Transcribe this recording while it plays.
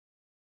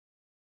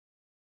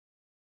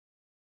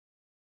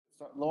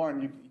So,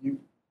 Lauren, you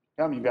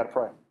come, you got to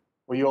pray.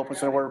 Will you open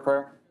us in a word of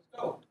prayer?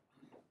 Let's go.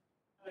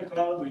 Thank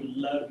God, we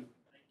love you.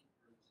 Thank you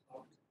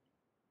for this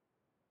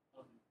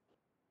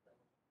opportunity.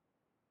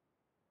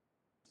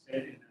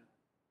 Said in a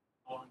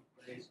common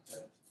place to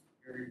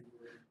hear your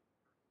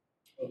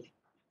word.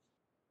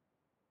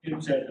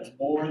 Jim said, the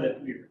more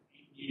that we are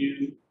in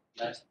you,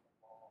 less of the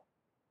law.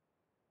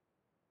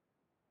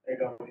 Thank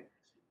God, we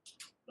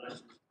bless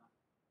this time.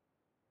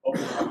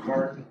 Open our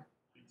heart. Love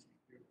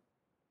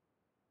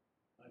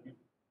you.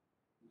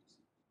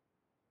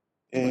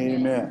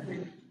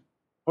 Amen.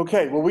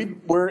 Okay, well,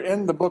 we're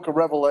in the book of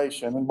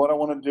Revelation, and what I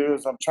want to do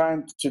is I'm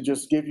trying to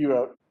just give you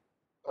a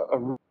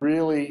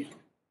really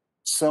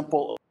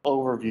simple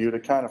overview to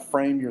kind of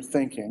frame your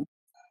thinking.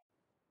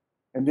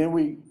 And then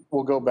we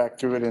will go back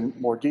through it in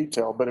more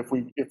detail. But if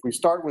we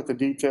start with the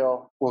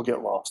detail, we'll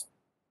get lost.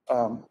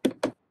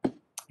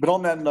 But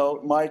on that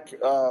note, Mike,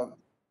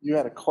 you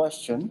had a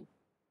question.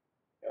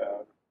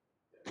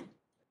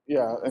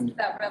 Yeah, and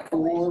About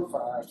Revelation. 4,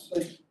 5,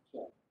 6,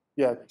 7.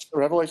 yeah,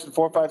 Revelation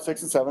 4, 5,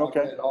 6, and 7. Okay,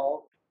 Read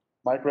all,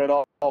 Mike read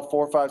all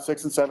 4, 5,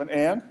 6, and 7,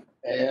 and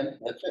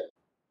that's it.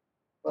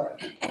 But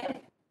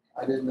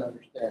I didn't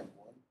understand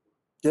one.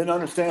 didn't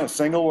understand a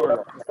single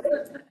word.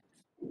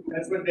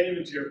 That's what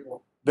David's here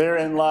for.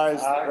 Therein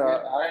lies.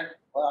 Well,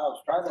 I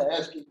was trying to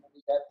ask him when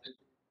he got to.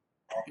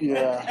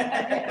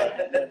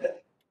 Yeah,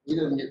 He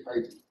doesn't get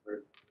paid for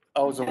it.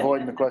 I was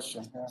avoiding the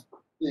question.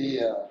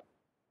 Yeah.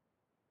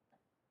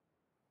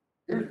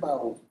 Here's my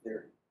old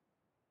theory.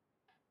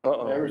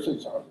 Uh-oh. Ever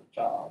since I was a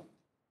child,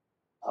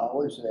 I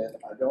always said,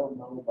 I don't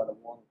know, but I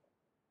want to.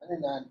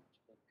 99% of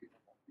people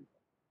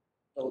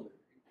know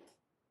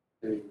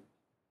they're evil.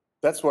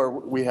 That's where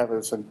we have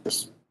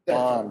this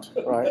bond,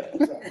 right?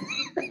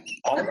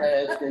 I'm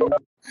asking,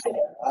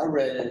 I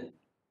read it,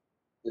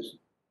 it's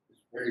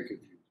very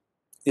confusing.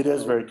 It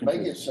is very Make it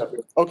confusing.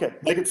 simple. Okay,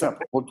 make it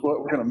simple.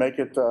 We're going to make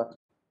it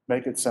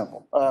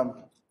simple.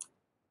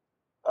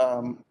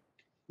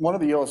 One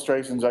of the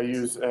illustrations I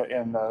use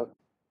in the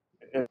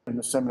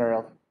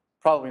seminary,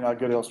 probably not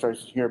good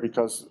illustration here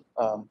because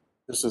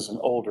this is an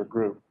older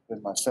group in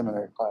my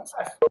seminary class.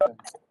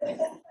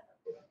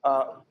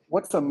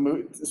 What's a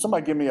movie?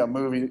 Somebody give me a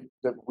movie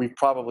that we've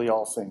probably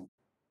all seen.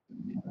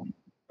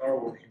 Star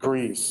Wars.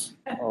 Grease.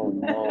 Oh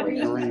no,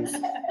 Grease.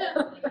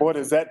 What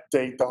does that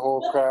date the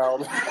whole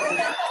crowd?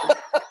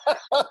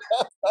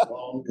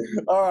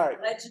 All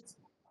right. Legends.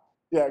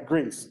 Yeah,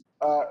 Grease.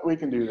 We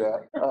can do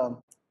that.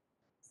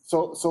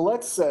 So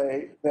let's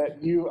say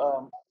that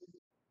you're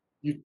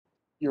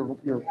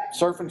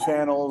surfing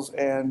channels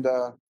and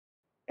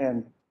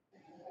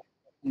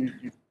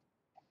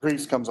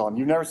Grease comes on.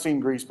 You've never seen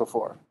Grease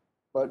before,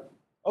 but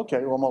okay,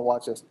 well I'm gonna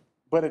watch this.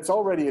 But it's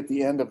already at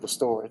the end of the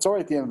story. It's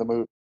already at the end of the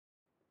movie.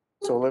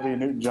 So Olivia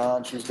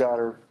Newton-John, she's got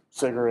her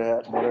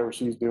cigarette and whatever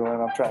she's doing.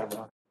 I'm trying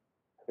to.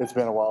 It's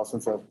been a while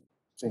since I've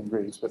seen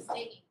Grease, but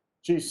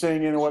she's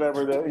singing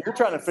whatever. You're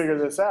trying to figure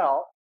this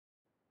out,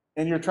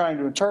 and you're trying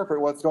to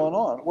interpret what's going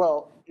on.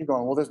 Well, you're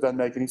going, well, this doesn't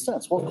make any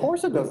sense. Well, of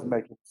course it doesn't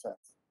make any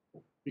sense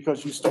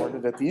because you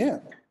started at the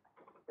end.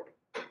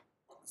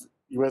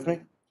 You with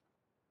me?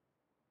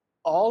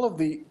 All of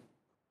the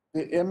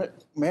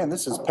man,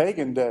 this is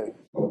pagan day.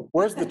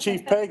 Where's the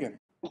chief pagan?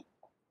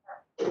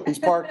 He's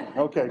parking.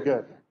 Okay,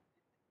 good.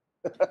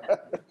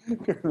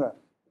 Good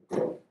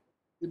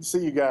to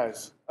see you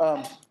guys.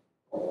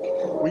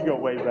 We go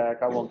way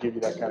back. I won't give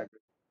you that kind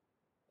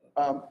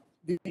of.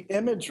 The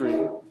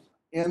imagery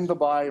in the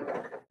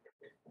Bible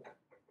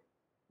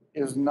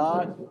is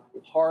not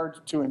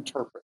hard to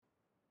interpret.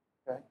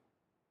 Okay,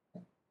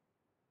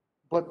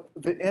 but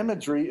the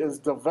imagery is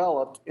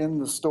developed in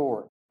the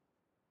story.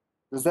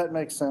 Does that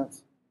make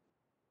sense?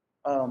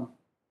 And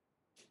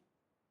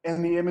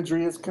the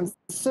imagery is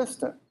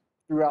consistent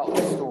throughout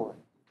the story.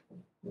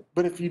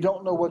 But if you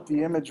don't know what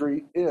the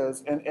imagery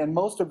is, and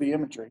most of the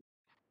imagery,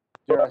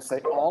 dare I say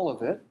all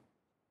of it,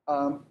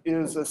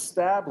 is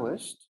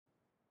established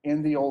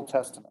in the Old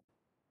Testament.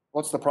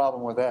 What's the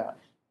problem with that?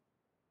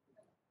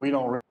 We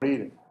don't read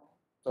it.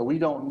 So we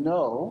don't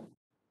know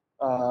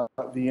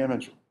the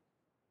imagery.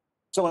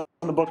 So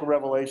in the book of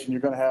Revelation, you're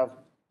going to have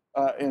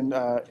in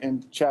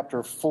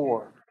chapter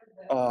 4,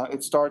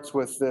 it starts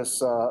with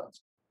this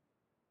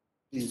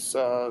this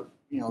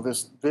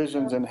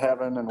visions in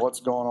heaven and what's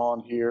going on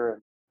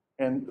here,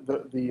 and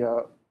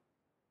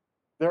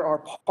there are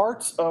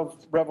parts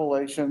of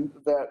Revelation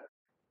that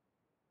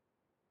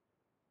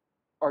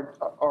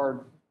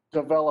are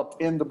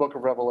developed in the book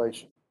of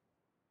Revelation.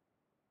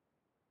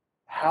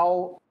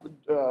 How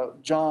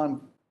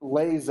John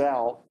lays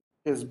out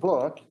his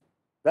book,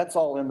 that's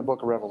all in the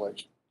book of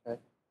Revelation. Okay?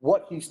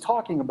 What he's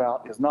talking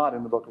about is not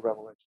in the book of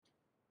Revelation.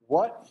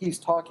 What he's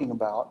talking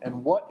about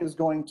and what is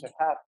going to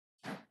happen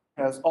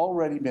has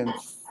already been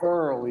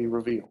thoroughly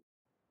revealed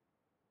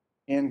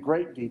in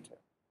great detail.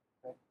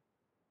 Okay?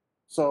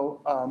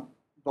 So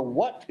the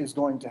what is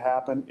going to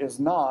happen is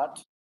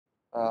not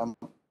the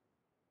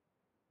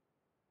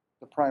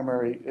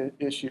primary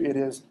issue. It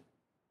is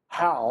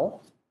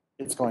how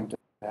it's going to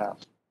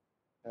happen.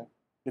 Okay?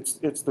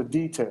 It's the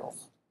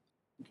details.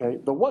 Okay,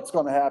 the what's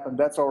going to happen,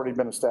 that's already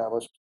been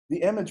established.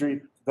 The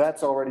imagery,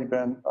 that's already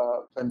been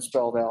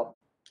spelled out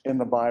in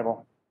the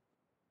Bible.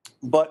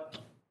 But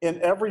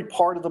in every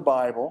part of the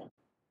Bible,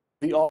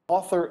 the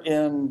author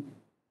in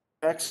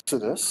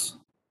Exodus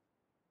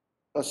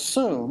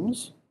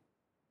assumes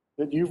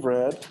that you've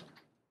read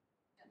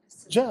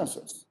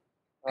Genesis,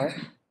 right?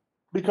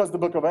 Because the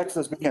book of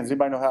Exodus begins.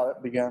 Anybody know how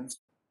it begins?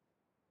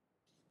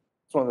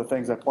 It's one of the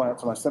things I point out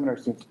to my seminary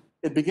students.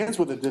 It begins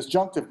with a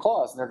disjunctive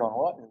clause, and they're going,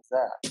 what is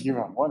that? You're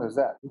going, what is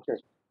that? Who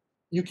cares?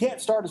 You can't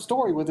start a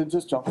story with a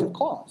disjunctive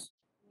clause.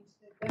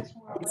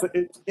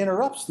 It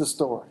interrupts the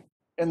story.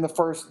 In the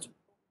first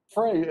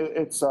phrase,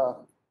 it's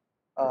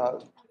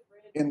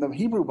in the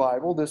Hebrew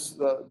Bible, this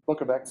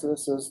book of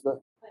Exodus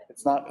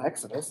it's not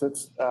Exodus,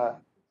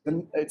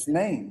 it's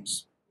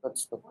names.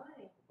 That's the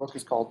book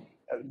is called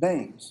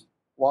Names.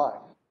 Why?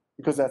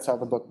 Because that's how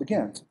the book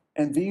begins.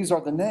 And these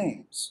are the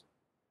names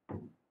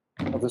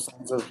of the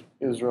sons of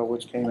Israel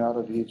which came out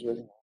of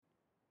Egypt,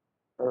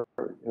 or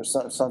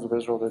sons of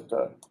Israel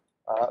that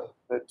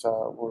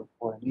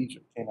were in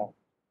Egypt, came out.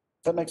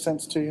 Does that make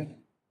sense to you?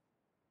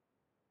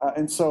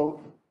 And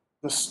so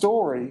the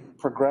story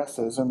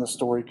progresses and the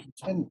story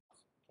continues.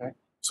 Okay?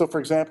 So, for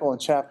example, in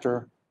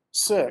chapter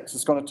 6,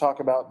 it's going to talk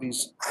about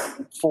these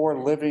 4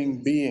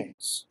 living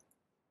beings.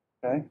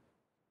 Okay?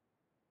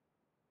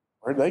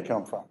 Where did they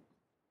come from?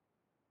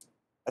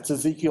 That's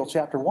Ezekiel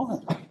chapter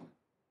 1.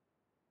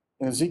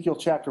 In Ezekiel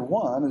chapter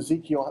 1,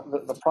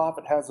 the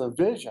prophet has a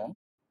vision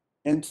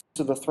into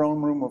the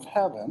throne room of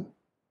heaven,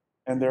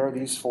 and there are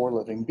these 4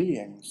 living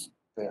beings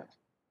there.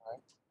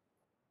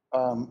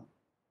 Right?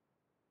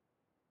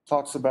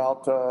 Talks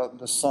about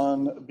the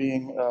sun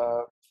being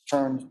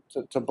turned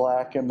to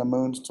black and the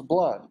moons to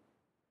blood.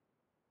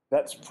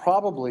 That's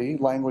probably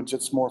language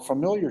that's more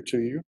familiar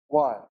to you.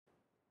 Why?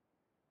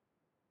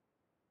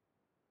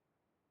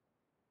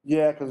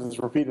 Yeah, because it's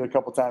repeated a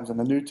couple times in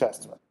the New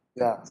Testament.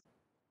 Yeah.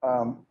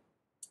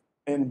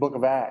 In the book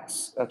of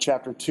Acts,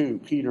 chapter 2,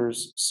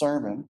 Peter's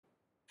sermon,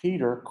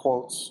 Peter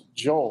quotes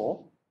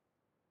Joel,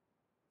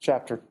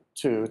 chapter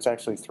 2. It's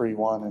actually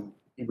 3:1 in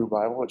Hebrew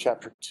Bible, but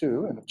chapter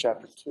 2, end of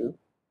chapter 2,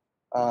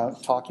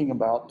 talking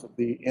about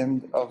the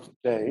end of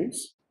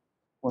days,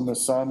 when the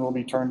sun will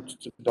be turned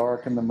to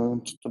dark and the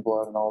moon to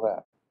blood and all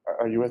that.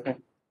 Are you with me?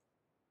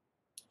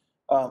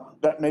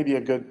 That may be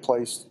a good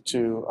place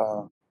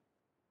to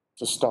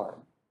start.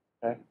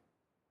 Okay.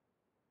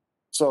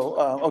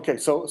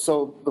 So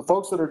so the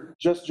folks that are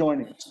just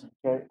joining us,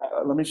 okay,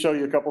 let me show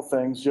you a couple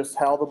things, just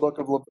how the book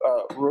of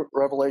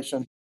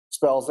Revelation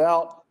spells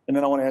out, and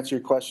then I want to answer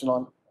your question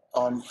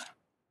on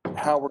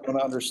how we're going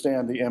to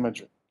understand the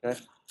imagery. Okay,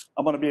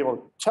 I'm going to be able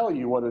to tell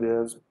you what it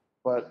is,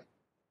 but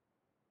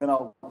then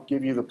I'll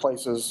give you the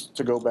places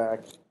to go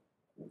back.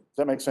 Does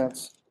that make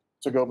sense?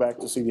 To go back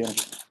to see the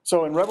imagery.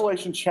 So in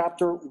Revelation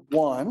chapter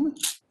 1,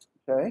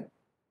 okay,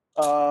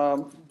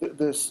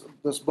 this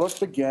book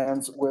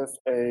begins with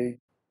a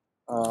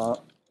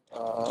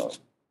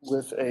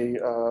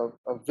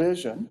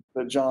vision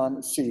that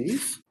John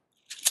sees,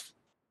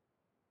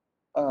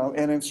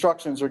 and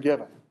instructions are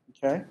given.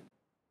 Okay,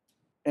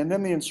 and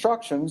then the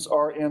instructions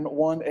are in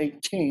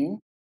 1:18,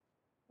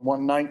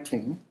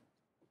 1:19.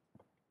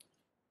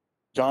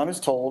 John is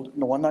told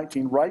in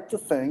 1:19, write the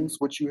things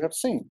which you have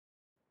seen,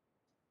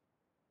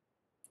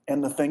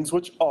 and the things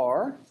which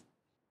are,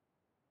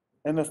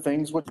 and the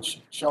things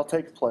which shall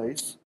take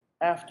place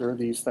after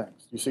these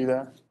things. You see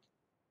that?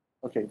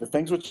 Okay, the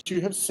things which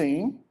you have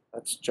seen,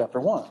 that's chapter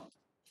 1.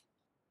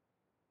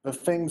 The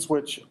things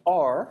which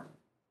are,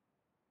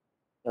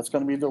 that's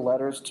going to be the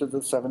letters to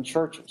the 7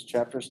 churches,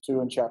 chapters 2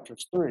 and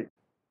chapters 3.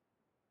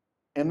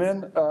 And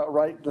then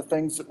write the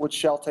things which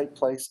shall take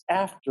place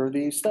after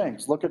these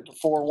things. Look at the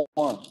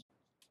 4:1.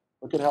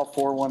 Look at how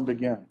 4:1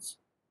 begins.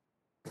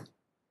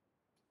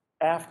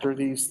 After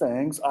these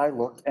things I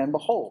looked and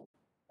behold.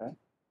 Okay?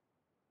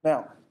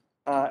 Now,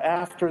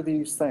 after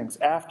these things,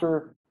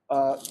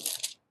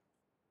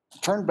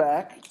 turn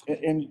back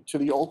into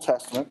the Old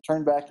Testament,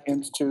 turn back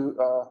into,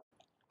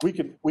 we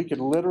could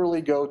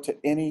literally go to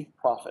any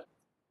prophet,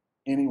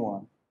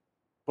 anyone.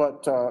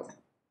 But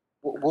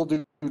we'll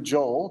do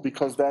Joel,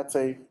 because that's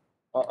a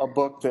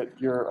book that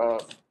you're,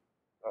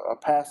 a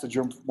passage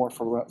you're more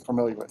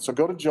familiar with. So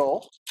go to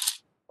Joel,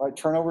 right?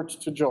 Turn over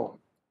to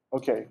Joel.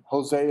 Okay,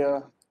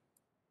 Hosea,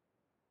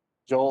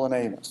 Joel, and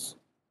Amos.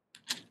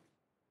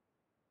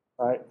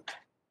 All right?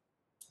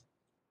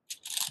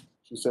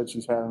 She said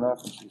she's had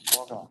enough and she's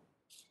walked on.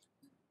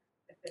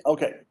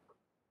 Okay,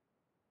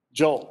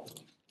 Joel.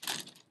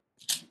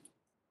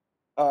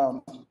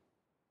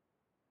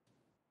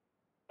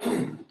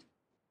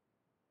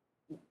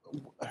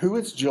 Who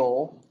is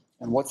Joel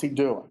and what's he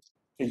doing?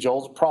 Okay,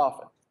 Joel's a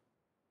prophet.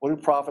 What do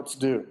prophets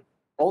do?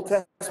 Old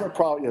Testament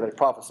prophet, yeah, they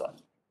prophesy.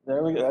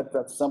 There we go.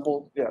 That's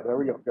simple. Yeah, there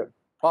we go. Good.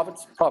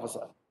 Prophets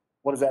prophesy.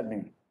 What does that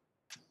mean?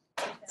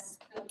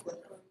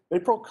 They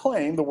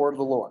proclaim the word of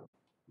the Lord.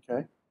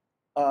 Okay,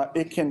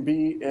 it can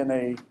be in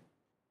a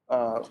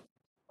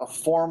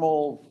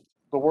formal.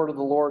 The word of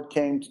the Lord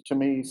came to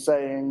me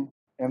saying,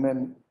 and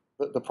then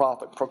the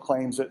prophet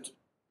proclaims it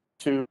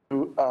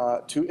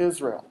to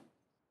Israel.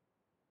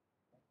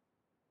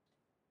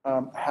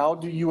 How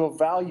do you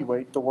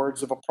evaluate the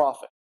words of a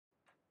prophet?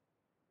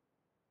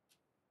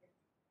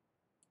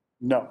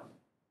 No,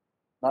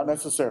 not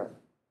necessarily.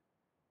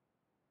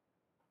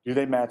 Do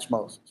they match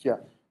Moses? Yeah.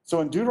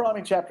 So in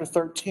Deuteronomy chapter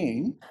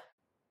 13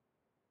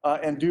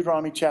 and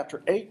Deuteronomy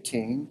chapter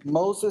 18,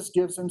 Moses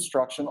gives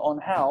instruction on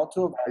how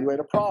to evaluate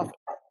a prophet.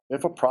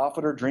 If a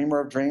prophet or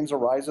dreamer of dreams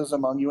arises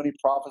among you and he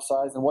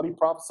prophesies, and what he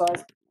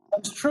prophesies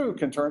comes true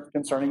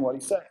concerning what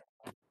he said.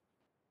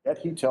 Yet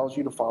he tells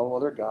you to follow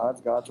other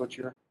gods, gods which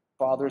your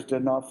fathers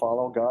did not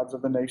follow, gods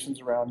of the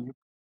nations around you.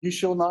 You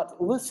shall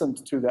not listen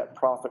to that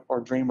prophet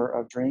or dreamer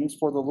of dreams,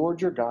 for the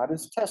Lord your God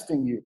is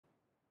testing you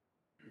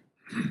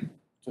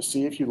to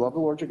see if you love the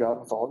Lord your God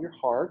with all your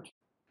heart,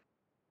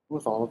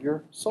 with all of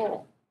your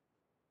soul,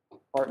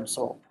 heart and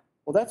soul.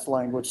 Well, that's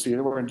language, see,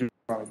 we're in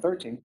Deuteronomy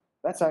 13.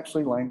 That's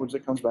actually language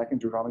that comes back in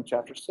Deuteronomy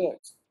chapter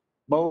 6.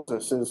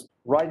 Moses is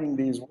writing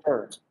these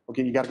words.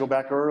 Okay, you got to go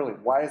back early.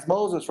 Why is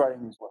Moses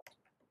writing these words?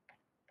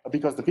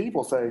 Because the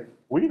people say,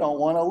 we don't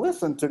want to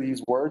listen to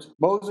these words.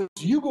 Moses,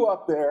 you go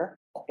up there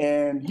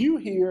and you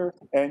hear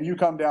and you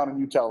come down and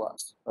you tell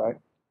us, right?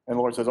 And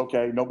the Lord says,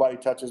 okay, nobody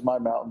touches my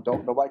mountain.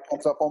 Nobody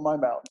comes up on my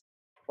mountain.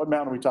 What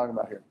mountain are we talking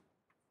about here?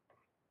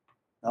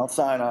 Mount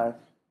Sinai. And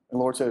the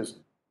Lord says,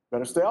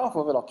 better stay off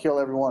of it. I'll kill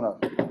every one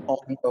of them.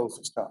 Only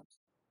Moses comes.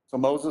 So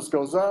Moses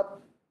goes up.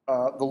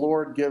 The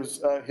Lord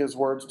gives his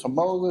words to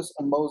Moses,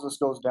 and Moses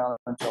goes down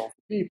and tells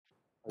the people.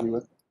 Are you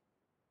with me?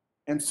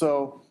 And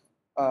so,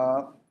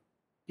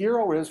 hear,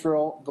 O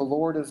Israel, the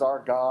Lord is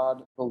our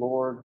God, the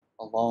Lord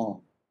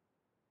alone.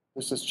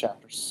 This is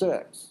chapter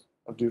 6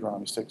 of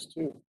Deuteronomy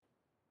 6:2.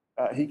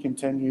 He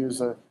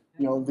continues,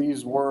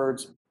 these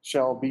words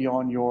shall be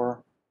on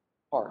your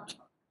heart.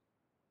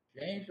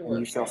 And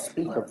you shall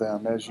speak of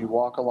them as you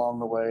walk along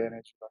the way.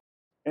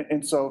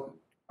 And so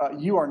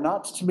you are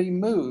not to be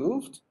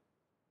moved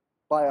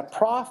by a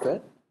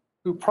prophet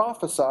who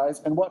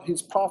prophesies and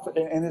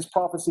his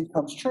prophecy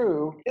comes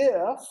true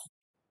if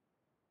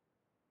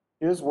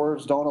his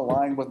words don't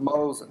align with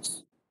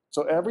Moses.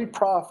 So every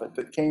prophet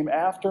that came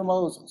after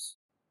Moses,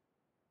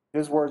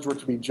 his words were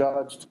to be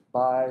judged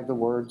by the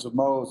words of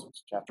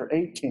Moses, chapter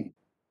 18.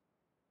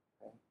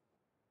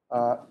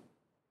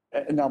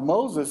 Now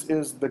Moses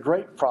is the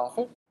great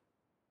prophet,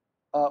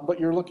 but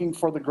you're looking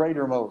for the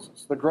greater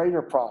Moses, the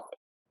greater prophet.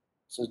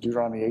 This is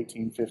Deuteronomy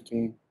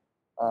 18:15.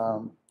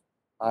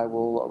 I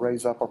will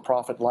raise up a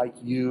prophet like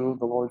you,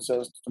 the Lord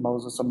says to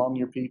Moses, among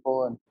your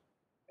people,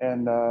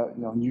 and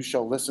you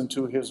shall listen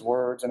to his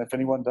words. And if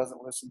anyone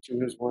doesn't listen to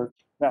his word,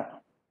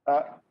 now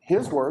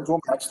his words will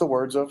match the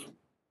words of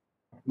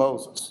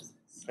Moses.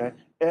 Okay,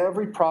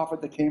 every prophet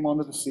that came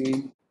onto the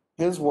scene,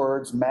 his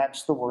words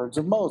matched the words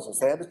of Moses.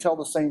 They had to tell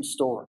the same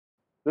story.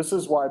 This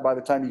is why by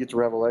the time you get to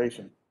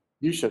Revelation,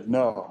 you should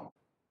know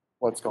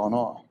what's going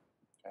on.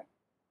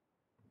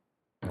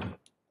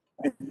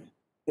 Okay?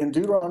 In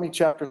Deuteronomy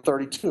chapter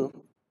 32,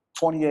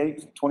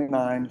 28,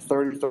 29,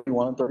 30,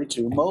 31, and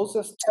 32,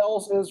 Moses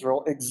tells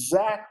Israel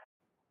exactly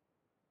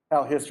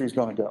how history is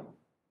going to go.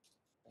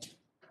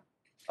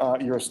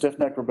 You're a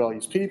stiff-necked,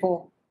 rebellious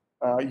people.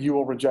 You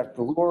will reject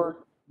the Lord.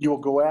 You will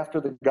go after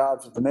the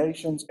gods of the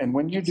nations. And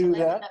when you do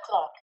that,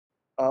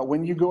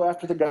 when you go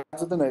after the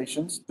gods of the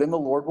nations, then the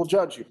Lord will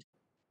judge you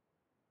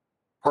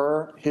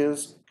per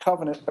his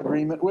covenant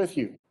agreement with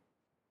you.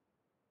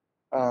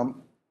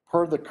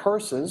 Per the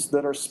curses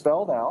that are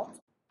spelled out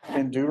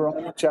in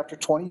Deuteronomy chapter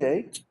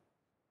 28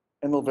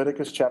 and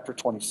Leviticus chapter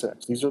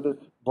 26. These are the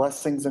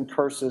blessings and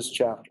curses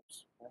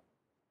chapters.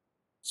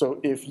 So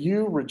if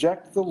you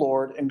reject the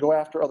Lord and go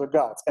after other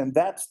gods, and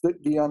that's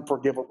the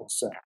unforgivable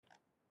sin.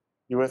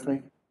 You with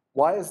me?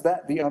 Why is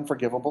that the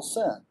unforgivable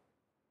sin?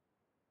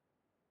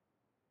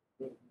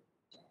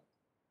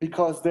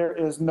 Because there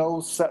is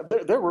no,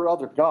 there were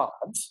other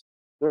gods.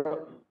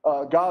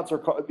 Gods are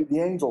called, the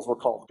angels were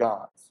called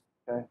gods.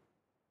 Okay?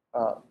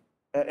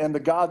 And the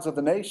gods of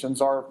the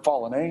nations are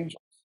fallen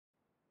angels.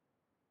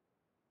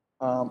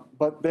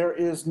 But there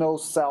is no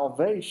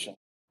salvation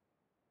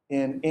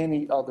in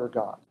any other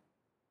God.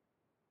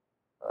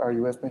 Are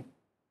you with me?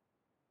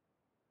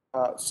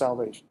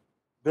 Salvation.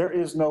 There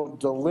is no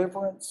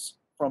deliverance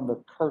from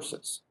the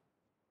curses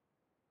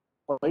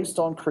placed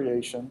on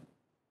creation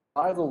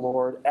by the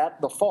Lord at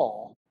the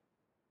fall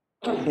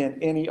in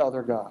any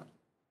other God.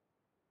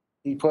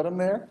 He put them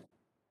there,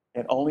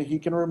 and only he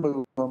can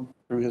remove them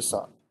through his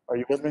Son. Are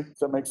you with me? Does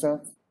that make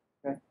sense?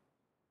 Okay.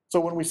 So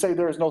when we say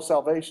there is no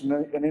salvation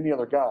in any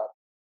other God,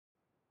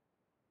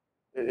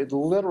 it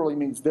literally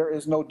means there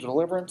is no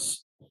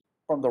deliverance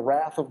from the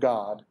wrath of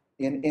God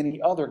in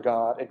any other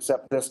God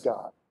except this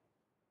God.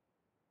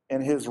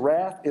 And his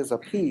wrath is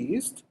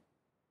appeased.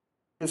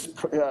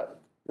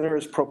 There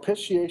is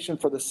propitiation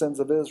for the sins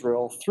of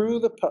Israel through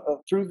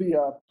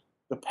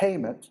the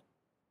payment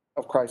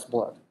of Christ's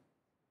blood.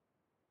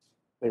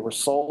 They were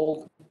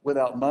sold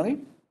without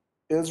money.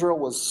 Israel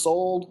was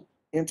sold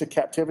into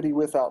captivity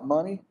without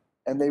money,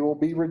 and they will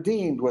be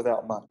redeemed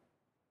without money.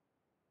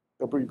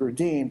 They'll be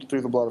redeemed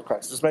through the blood of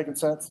Christ. Is this making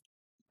sense?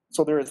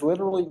 So there is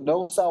literally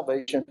no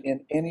salvation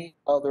in any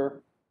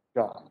other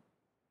God.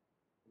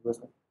 You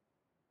with me?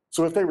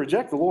 So if they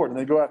reject the Lord and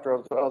they go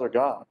after other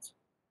gods,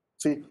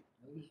 see,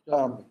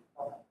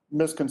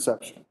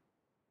 misconception.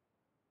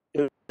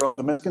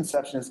 The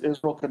misconception is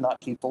Israel could not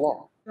keep the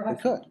law. They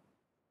could.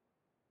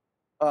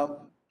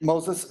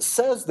 Moses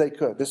says they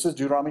could. This is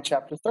Deuteronomy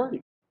chapter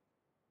 30.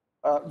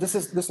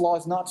 This law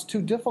is not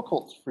too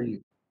difficult for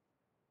you.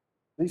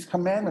 These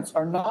commandments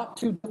are not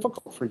too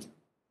difficult for you.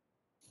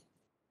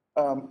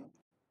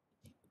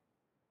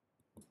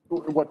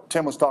 What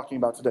Tim was talking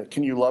about today.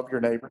 Can you love your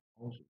neighbor?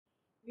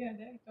 Yeah,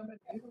 Daddy, talking about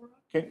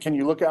Deuteronomy. Can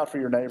you look out for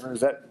your neighbor?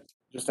 Is that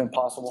just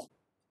impossible?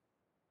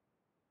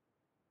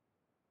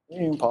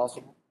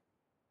 Impossible.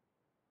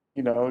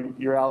 You know,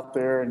 you're out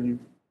there and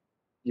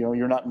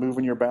you're not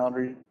moving your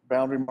boundary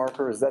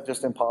marker. Is that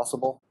just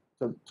impossible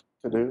to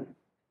do?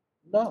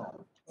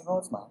 No,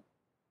 it's not.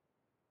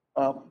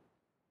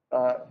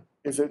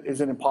 Is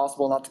it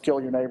impossible not to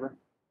kill your neighbor?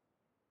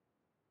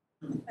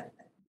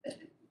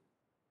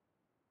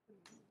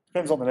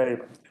 Depends on the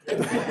neighbor.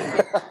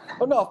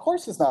 Oh no, of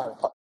course it's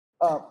not.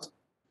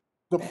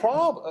 The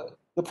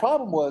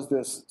problem was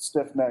this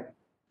stiff-necked,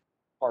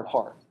 hard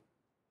heart.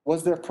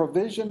 Was there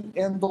provision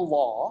in the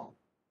law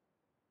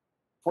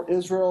for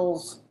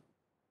Israel's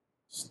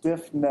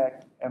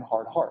stiff-necked and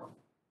hard heart?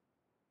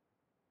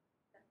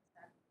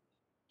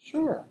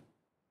 Sure.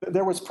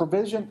 There was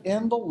provision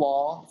in the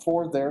law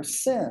for their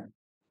sin.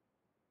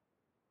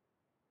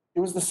 It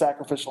was the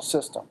sacrificial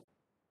system.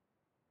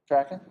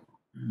 Tracking?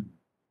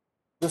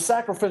 The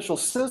sacrificial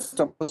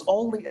system was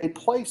only a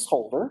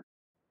placeholder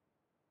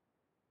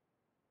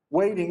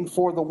waiting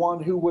for the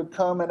one who would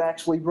come and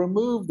actually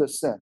remove the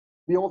sin.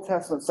 The Old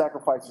Testament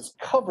sacrifices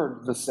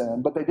covered the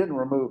sin, but they didn't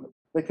remove it.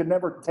 They could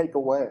never take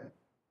away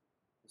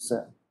the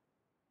sin.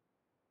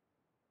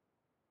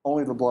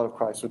 Only the blood of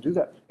Christ would do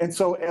that. And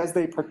so as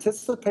they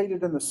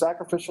participated in the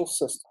sacrificial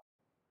system,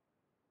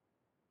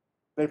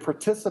 they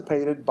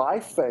participated by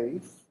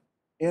faith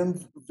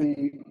in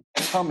the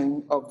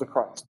coming of the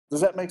Christ.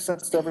 Does that make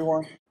sense to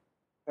everyone?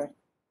 Okay.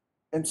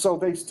 And so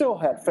they still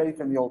had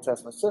faith in the Old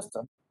Testament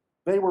system.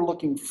 They were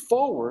looking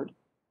forward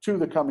to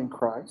the coming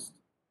Christ.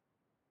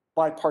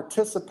 By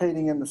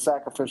participating in the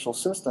sacrificial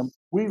system,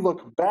 we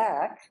look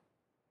back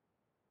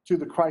to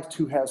the Christ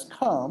who has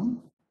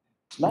come,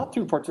 not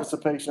through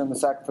participation in the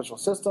sacrificial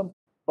system,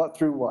 but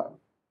through what?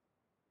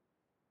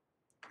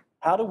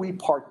 How do we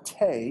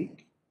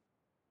partake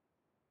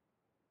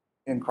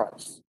in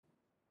Christ?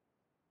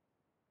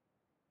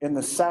 In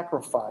the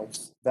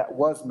sacrifice that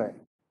was made.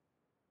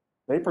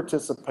 They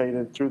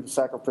participated through the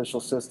sacrificial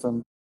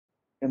system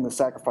in the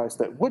sacrifice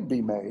that would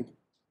be made.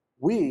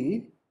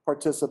 We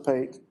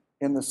participate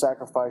in the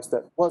sacrifice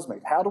that was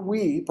made. How do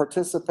we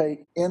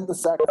participate in the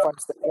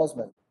sacrifice that was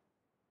made?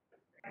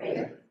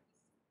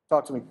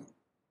 Talk to me.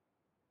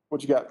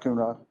 What you got,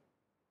 Coonrod?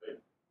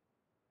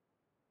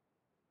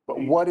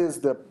 But what is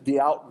the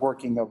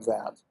outworking of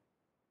that?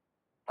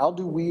 How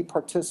do we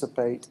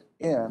participate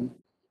in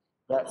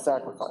that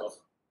sacrifice?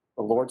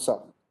 The Lord's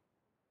Supper.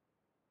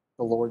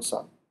 The Lord's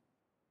Supper.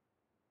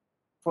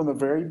 From the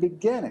very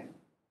beginning,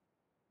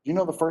 do you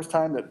know the first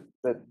time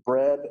that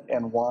bread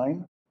and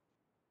wine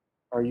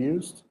are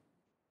used?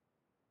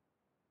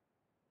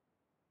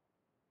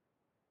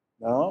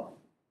 No?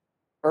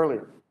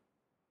 Earlier.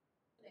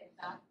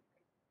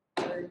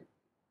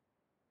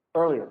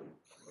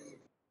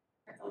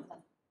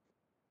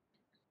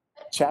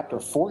 Chapter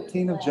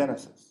 14 of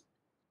Genesis.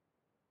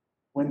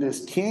 When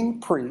this king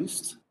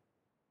priest,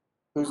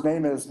 whose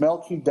name is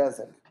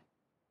Melchizedek,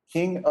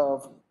 king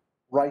of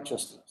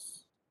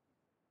righteousness,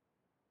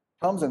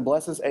 comes and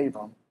blesses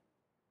Abram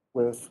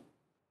with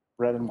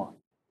bread and wine.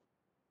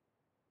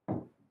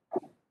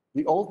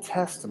 The Old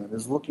Testament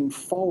is looking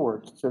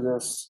forward to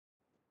this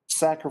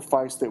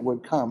sacrifice that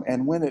would come.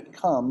 And when it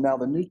come, now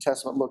the New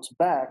Testament looks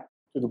back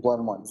to the blood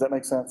and wine. Does that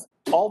make sense?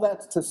 All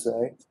that's to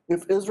say,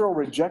 if Israel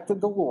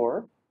rejected the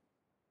Lord,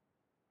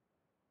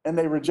 and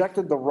they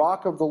rejected the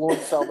rock of the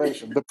Lord's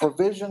salvation, the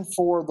provision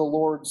for the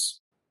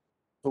Lord's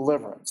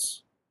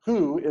deliverance.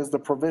 Who is the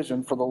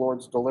provision for the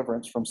Lord's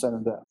deliverance from sin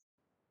and death?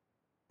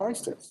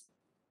 Christ is.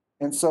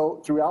 And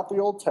so throughout the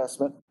Old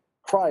Testament,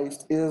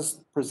 Christ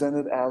is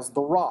presented as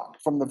the rock.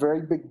 From the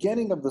very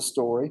beginning of the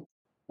story,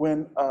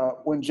 when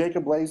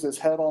Jacob lays his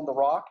head on the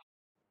rock,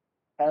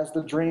 has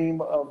the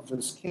dream of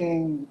this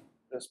king,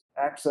 this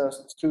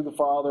access to the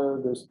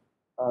Father, this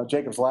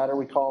Jacob's ladder,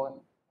 we call it.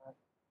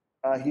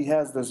 He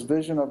has this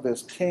vision of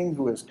this king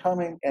who is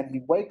coming, and he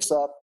wakes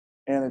up,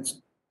 and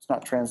it's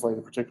not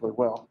translated particularly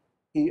well.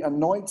 He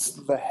anoints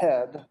the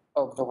head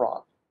of the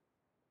rock.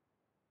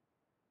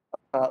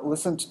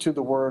 Listen to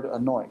the word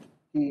anoint.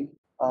 He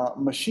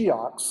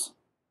Mashiachs,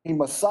 he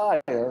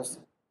Messiahs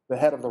the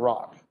head of the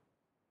rock.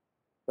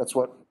 That's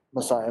what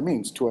Messiah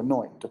means, to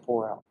anoint, to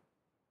pour out.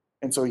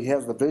 And so he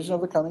has the vision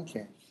of the coming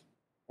king,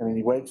 and then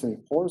he wakes and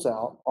he pours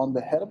out on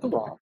the head of the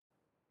rock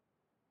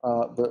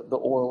the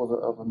oil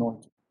of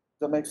anointing.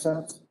 Does that make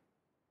sense?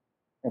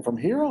 And from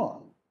here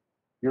on,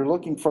 you're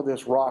looking for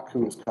this rock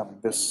who is coming,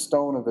 this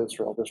stone of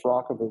Israel, this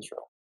rock of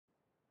Israel.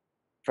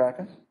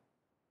 Tracking?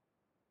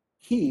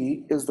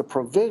 He is the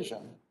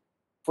provision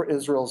for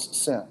Israel's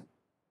sin.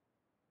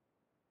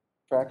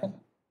 Tracking?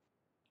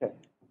 Okay.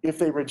 If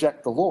they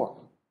reject the Lord,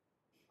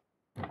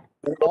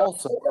 they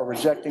also are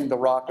rejecting the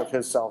rock of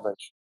his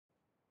salvation.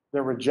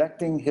 They're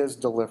rejecting his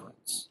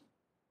deliverance,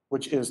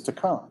 which is to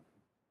come.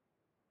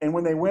 And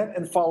when they went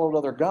and followed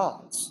other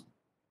gods,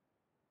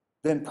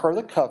 then per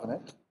the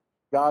covenant,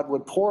 God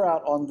would pour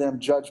out on them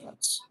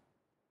judgments.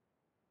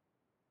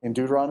 In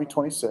Deuteronomy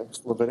 26,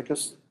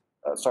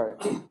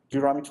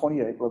 Deuteronomy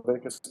 28,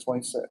 Leviticus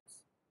 26.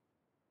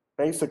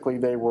 Basically,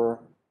 they were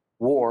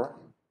war.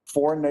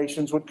 Foreign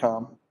nations would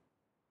come.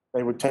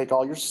 They would take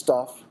all your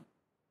stuff.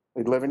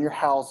 They'd live in your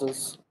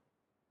houses.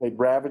 They'd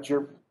ravage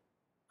your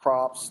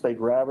crops. They'd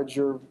ravage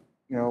your,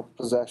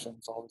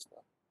 possessions, all this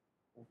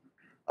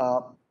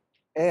stuff.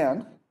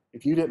 And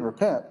if you didn't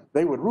repent,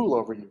 they would rule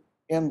over you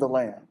in the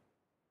land.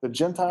 The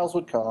Gentiles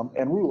would come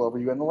and rule over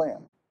you in the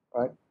land,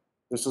 right?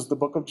 This is the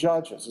book of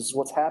Judges. This is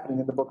what's happening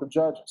in the book of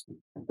Judges.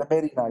 The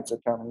Midianites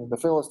are coming, and the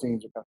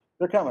Philistines are coming.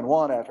 They're coming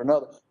one after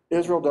another.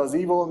 Israel does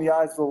evil in the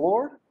eyes of the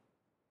Lord,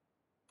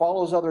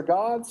 follows other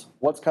gods.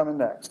 What's coming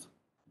next?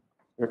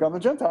 Here come the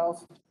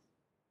Gentiles.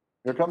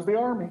 Here comes the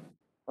army,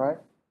 right?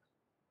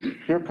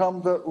 Here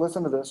come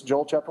listen to this,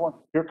 Joel chapter 1.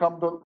 Here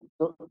come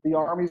the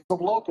armies of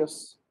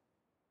locusts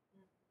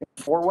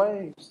in 4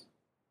 waves.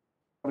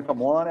 They're going to come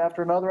one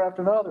after another,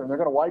 and they're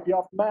going to wipe you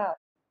off the map.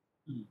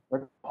 They're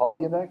going to haul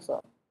you in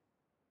exile.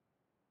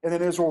 And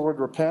then Israel would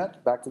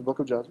repent, back to the book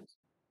of Judges.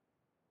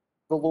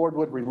 The Lord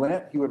would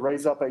relent. He would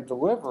raise up a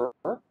deliverer,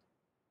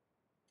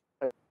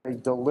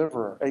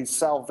 a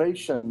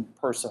salvation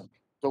person,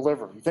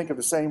 deliverer. You think of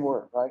the same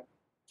word, right?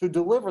 To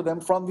deliver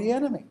them from the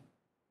enemy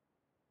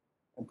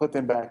and put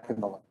them back in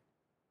the land.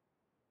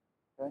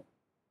 Okay?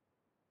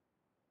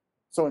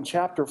 So in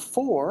chapter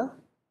 4,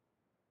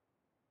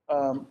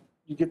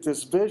 you get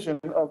this vision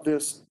of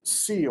this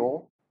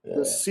seal,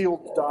 this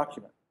sealed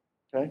document.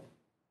 Okay?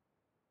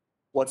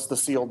 What's the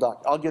sealed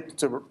document? I'll get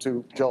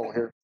to Joel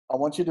here. I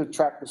want you to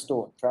track the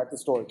story.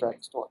 This is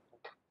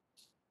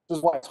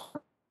why it's hard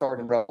to start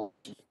in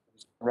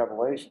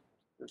Revelation.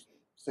 There's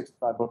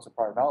 65 books of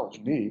prior knowledge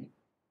you need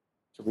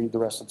to read the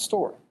rest of the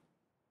story.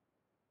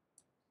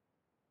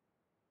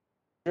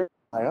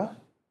 Jeremiah,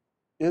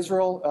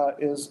 Israel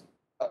is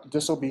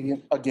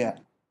disobedient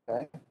again.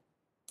 Okay?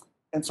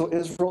 And so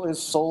Israel is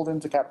sold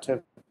into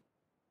captivity.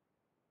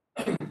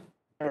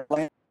 Their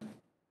land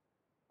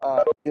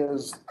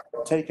is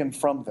taken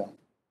from them.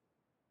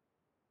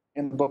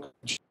 In the book of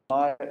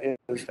Jeremiah,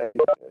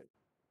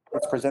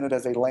 it's presented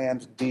as a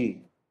land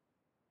deed.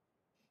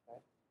 Okay?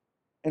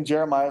 And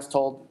Jeremiah is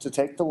told to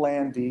take the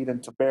land deed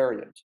and to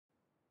bury it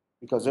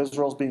because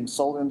Israel's being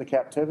sold into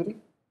captivity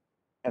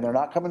and they're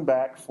not coming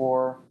back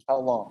for how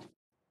long?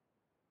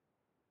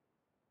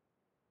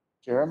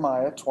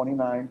 Jeremiah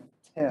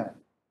 29:10.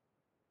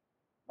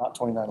 Not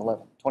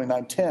 29:11,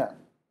 29:10.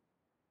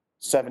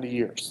 70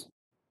 years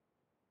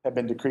have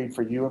been decreed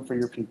for you and for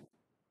your people.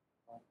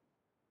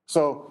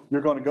 So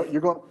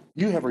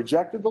you have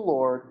rejected the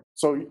Lord.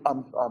 So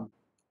I'm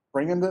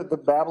bringing the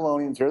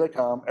Babylonians, here they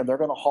come, and they're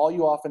going to haul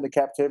you off into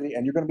captivity,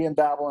 and you're going to be in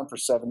Babylon for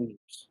 70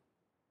 years.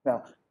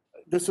 Now,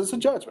 this is a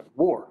judgment,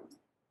 war,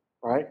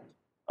 right?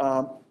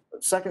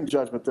 Second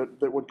judgment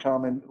that would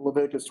come in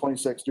Leviticus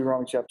 26,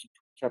 Deuteronomy chapter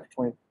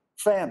 20,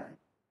 famine.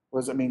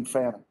 What does it mean,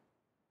 famine?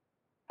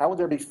 How would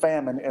there be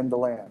famine in the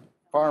land?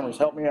 Farmers,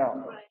 help me out.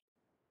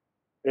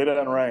 It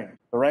doesn't rain.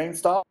 The rain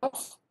stops,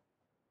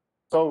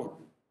 it's over.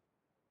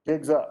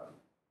 Gig's up.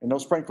 And no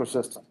sprinkler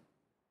system.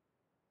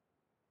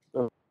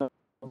 The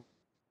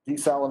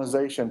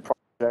desalinization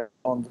project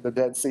on the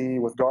Dead Sea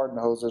with garden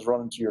hoses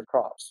running to your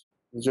crops.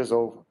 It's just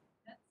over.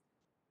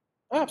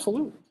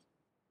 Absolutely.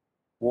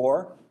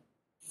 War,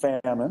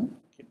 famine.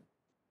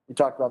 We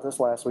talked about this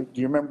last week.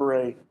 Do you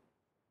remember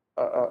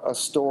a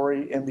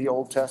story in the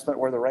Old Testament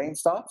where the rain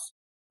stops?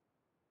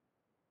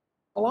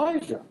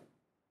 Elijah.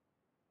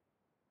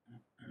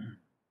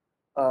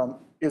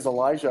 Is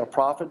Elijah a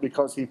prophet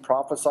because he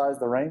prophesies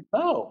the rain?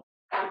 No.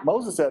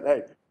 Moses said,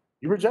 hey,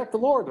 you reject the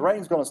Lord, the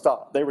rain's going to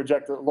stop. They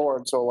rejected the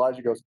Lord, so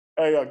Elijah goes,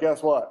 hey,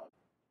 guess what?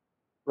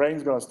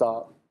 Rain's going to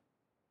stop.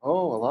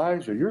 Oh,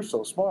 Elijah, you're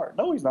so smart.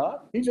 No, he's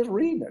not. He's just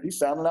reading it. He's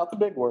sounding out the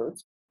big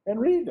words and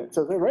reading it.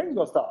 So the rain's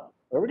going to stop.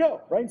 There we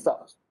go. Rain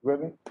stops. You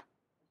with me?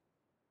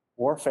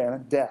 War,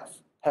 famine,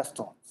 death,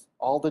 pestilence,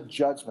 all the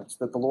judgments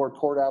that the Lord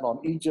poured out on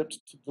Egypt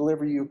to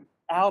deliver you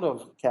out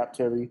of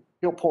captivity,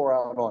 he'll pour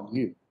out on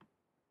you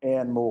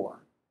and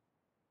more.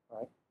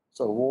 Right?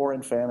 So war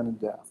and famine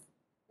and death.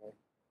 Okay?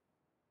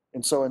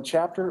 And so in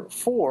chapter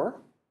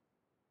 4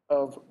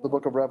 of the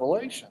book of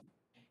Revelation,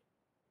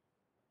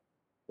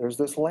 there's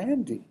this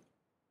land deed,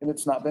 and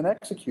it's not been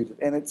executed,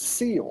 and it's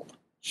sealed,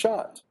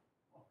 shut.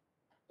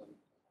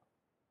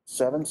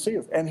 7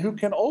 seals. And who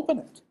can open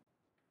it?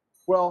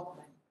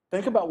 Well,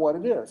 think about what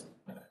it is.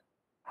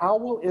 How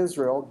will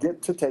Israel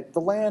get to take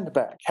the land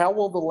back? How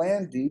will the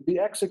land deed be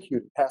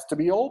executed? It has to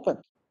be opened.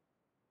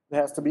 It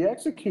has to be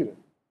executed.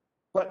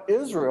 But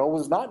Israel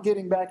was not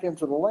getting back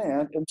into the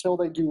land until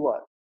they do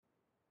what?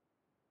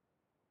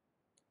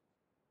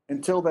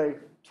 until they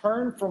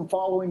turned from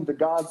following the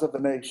gods of the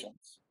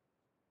nations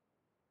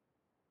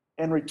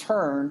and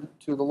returned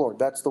to the Lord.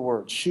 That's the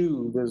word.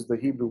 Shuv is the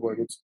Hebrew word.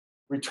 It's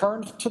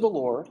returned to the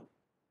Lord,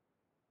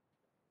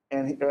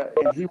 and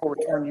he will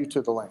return you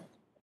to the land.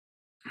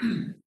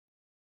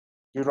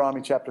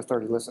 Deuteronomy chapter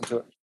 30, listen to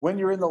it. When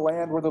you're in the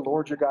land where the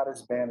Lord your God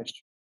has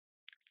banished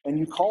you, and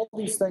you call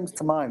these things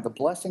to mind, the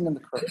blessing and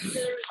the curse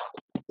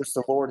which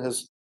the Lord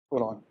has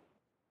put on you,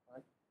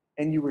 right?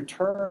 And you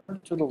return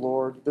to the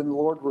Lord, then the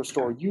Lord will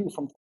restore you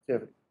from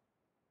captivity.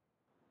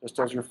 Just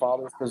as your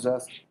fathers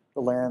possessed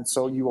the land,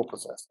 so you will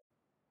possess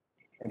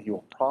it. And he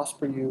will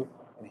prosper you,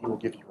 and he will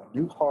give you a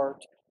new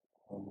heart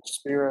and a new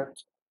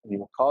spirit, and he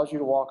will cause you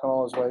to walk in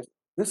all his ways.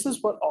 This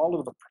is what all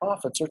of the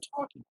prophets are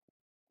talking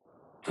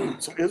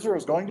about. So Israel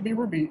is going to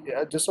be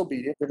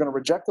disobedient. They're going to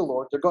reject the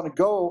Lord. They're going to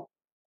go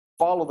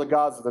follow the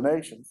gods of the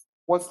nations.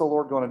 What's the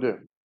Lord going to do?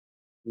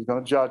 He's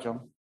going to judge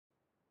them.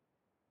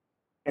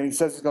 And he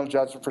says he's going to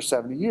judge them for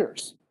 70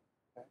 years.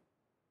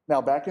 Now,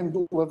 back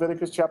in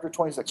Leviticus chapter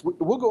 26,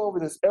 we'll go over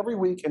this every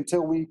week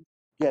until we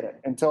get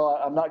it, until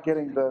I'm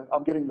getting the,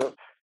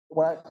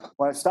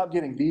 when I stop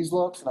getting these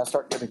looks and I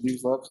start getting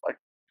these looks, like,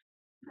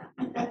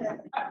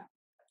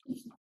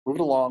 move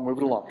it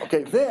along.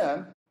 Okay,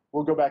 then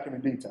we'll go back into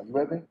detail. You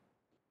with me?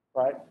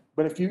 Right?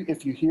 But if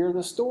you hear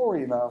the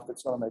story enough,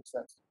 it's going to make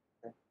sense.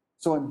 Okay?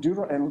 So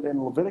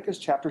in Leviticus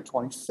chapter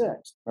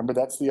 26, remember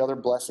that's the other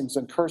blessings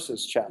and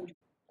curses chapter.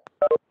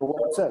 But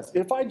what it says,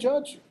 if I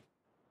judge you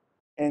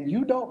and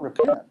you don't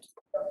repent,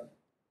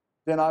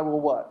 then I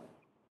will what?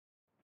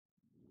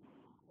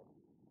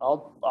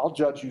 I'll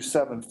judge you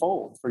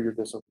sevenfold for your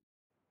disobedience.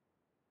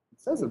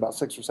 It says it about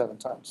 6 or 7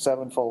 times.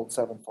 Sevenfold,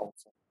 sevenfold,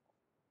 sevenfold.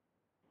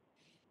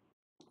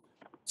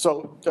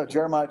 So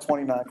Jeremiah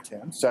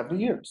 29:10,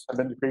 70 years have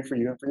been decreed for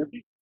you and for your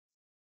people.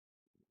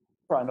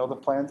 For I know the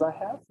plans I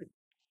have for you.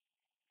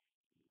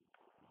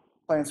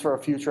 Plans for a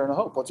future and a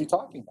hope. What's he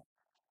talking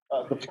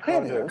about? The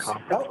plan is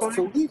not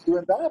to leave you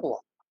in Babylon.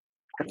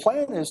 The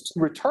plan is to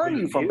return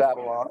you from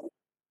Babylon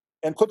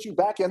and put you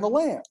back in the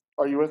land.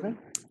 Are you with me?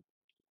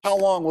 How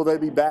long will they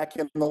be back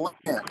in the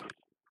land?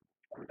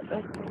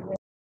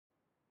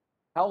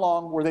 How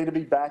long were they to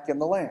be back in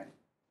the land?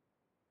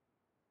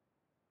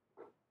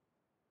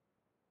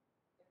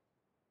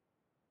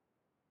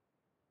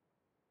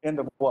 End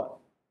of what?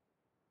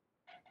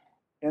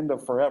 End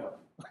of forever.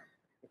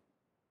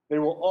 They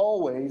will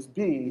always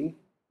be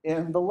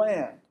in the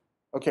land.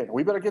 Okay,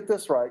 we better get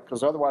this right,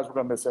 because otherwise we're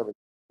going to miss everything.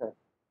 Okay.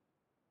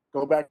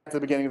 Go back to the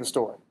beginning of the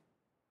story.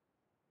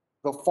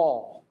 The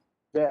fall,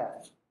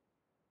 death.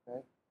 Okay.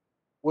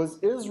 Was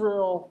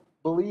Israel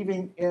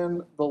believing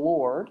in the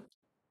Lord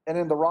and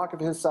in the rock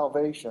of his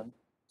salvation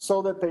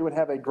so that they would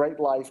have a great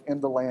life in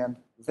the land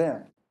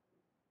then?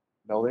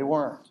 No, they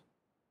weren't.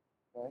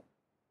 Okay.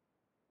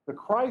 The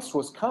Christ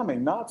was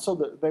coming not so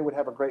that they would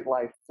have a great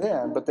life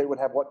then, but they would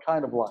have what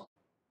kind of life?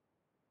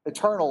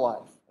 Eternal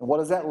life. And what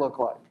does that look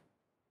like?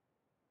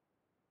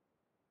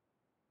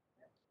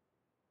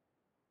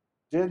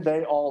 Did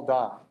they all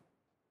die?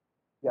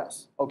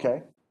 Yes.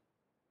 Okay.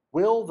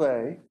 Will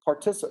they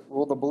participate?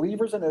 Will the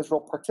believers in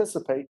Israel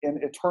participate in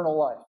eternal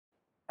life?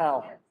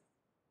 How?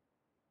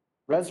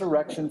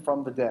 Resurrection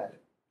from the dead.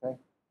 Okay.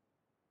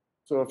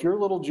 So if you're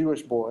a little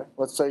Jewish boy,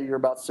 let's say you're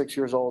about 6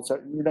 years old,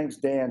 so your name's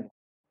Daniel,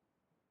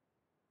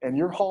 and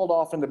you're hauled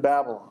off into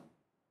Babylon,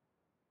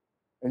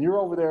 and you're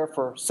over there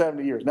for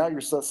 70 years. Now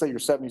let's say you're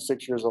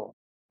 76 years old.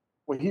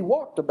 Well, he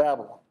walked to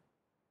Babylon,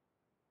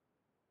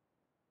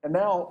 and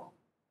now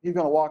he's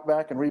going to walk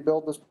back and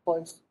rebuild this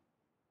place.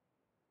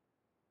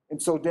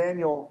 And so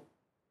Daniel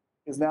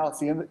is now, it's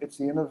the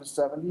end of his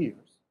 70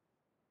 years.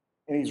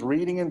 And he's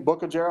reading in the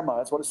book of Jeremiah.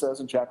 That's what it says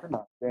in chapter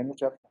 9, Daniel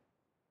chapter 9.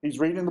 He's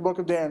reading the book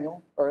of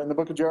Daniel, or in the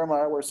book of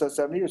Jeremiah, where it says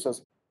 70 years. It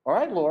says, all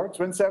right, Lord, it's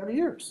been 70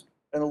 years.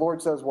 And the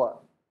Lord says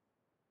what?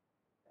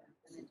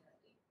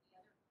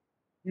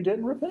 You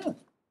didn't repent.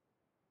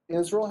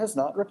 Israel has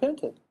not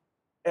repented.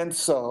 And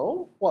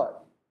so,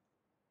 what?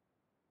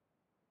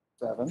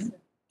 7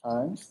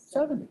 times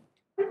 70.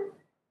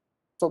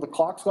 So the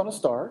clock's going to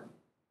start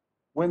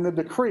when the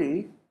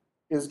decree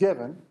is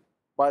given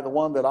by the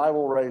one that I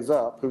will raise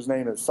up, whose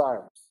name is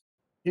Cyrus.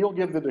 He'll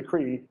give the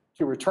decree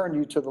to return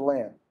you to the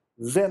land.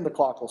 Then the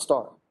clock will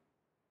start.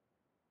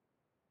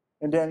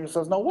 And Daniel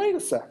says, no, wait a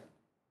second.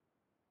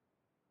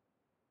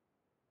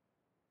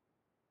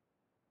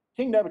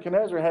 King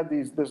Nebuchadnezzar had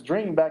this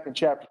dream back in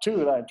chapter 2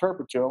 that I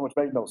interpret to him, which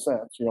made no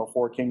sense.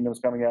 4 kingdoms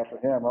coming after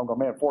him. I'm going,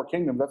 man, 4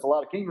 kingdoms, that's a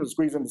lot of kingdoms to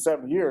squeeze into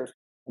 70 years.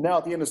 And now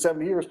at the end of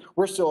 70 years,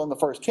 we're still in the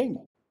first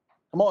kingdom.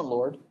 Come on,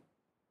 Lord.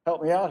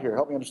 Help me out here.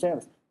 Help me understand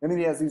this. And then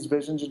he has these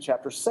visions in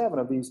chapter 7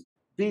 of these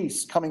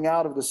beasts coming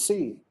out of the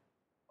sea.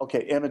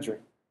 Okay, imagery.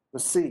 The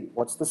sea.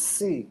 What's the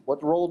sea?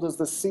 What role does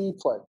the sea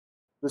play?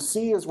 The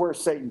sea is where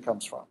Satan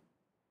comes from.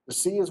 The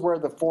sea is where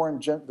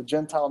the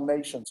Gentile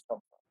nations come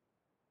from.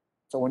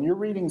 So when you're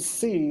reading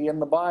sea in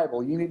the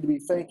Bible, you need to be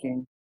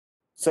thinking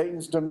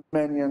Satan's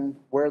dominion,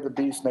 where the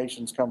beast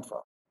nations come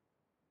from.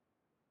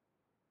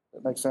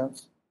 That makes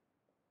sense?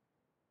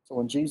 So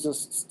when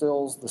Jesus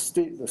stills the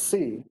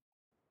sea,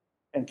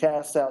 and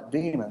casts out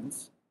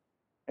demons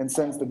and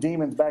sends the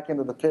demons back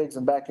into the pigs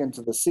and back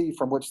into the sea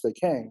from which they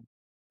came,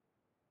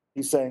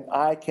 he's saying,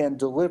 I can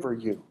deliver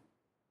you,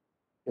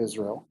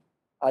 Israel.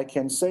 I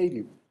can save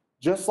you.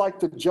 Just like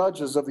the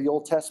judges of the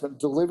Old Testament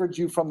delivered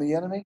you from the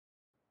enemy,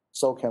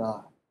 so can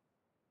I.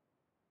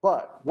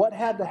 But what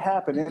had to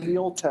happen in the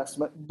Old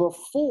Testament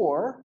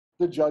before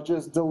the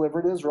judges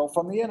delivered Israel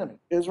from the enemy?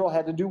 Israel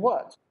had to do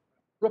what?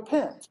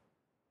 Repent.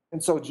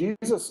 And so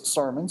Jesus'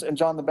 sermons and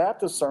John the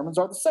Baptist's sermons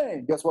are the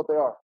same. Guess what they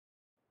are?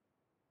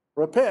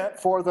 Repent,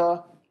 for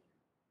the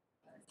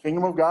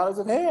kingdom of God is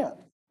at hand.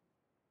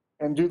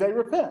 And do they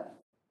repent?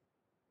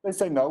 They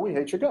say, no, we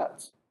hate your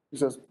guts. He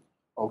says,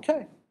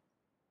 okay.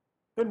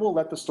 Then we'll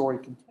let the story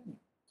continue.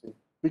 See?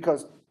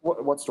 Because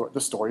what story?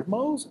 The story of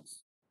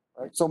Moses.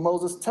 Right? So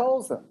Moses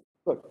tells them,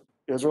 look,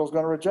 Israel's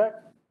going to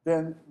reject,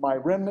 then my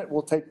remnant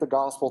will take the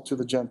gospel to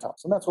the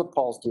Gentiles. And that's what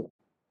Paul's doing.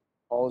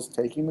 Paul is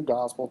taking the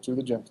gospel to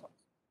the Gentiles.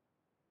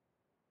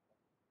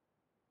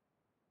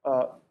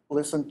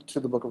 Listen to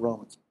the book of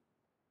Romans.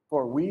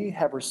 For we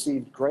have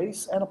received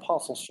grace and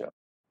apostleship.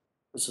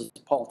 This is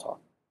Paul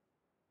talking.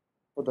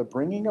 For the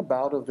bringing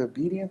about of the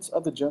obedience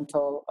of the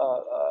Gentile,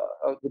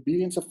 the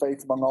obedience of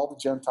faith among all the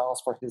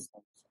Gentiles for his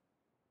name.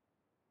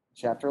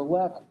 Chapter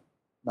 11,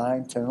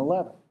 9, 10,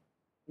 11.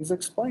 He's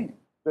explaining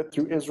that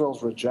through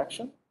Israel's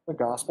rejection, the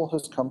gospel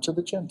has come to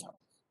the Gentiles.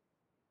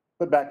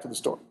 But back to the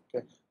story.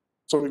 Okay.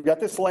 So we've got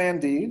this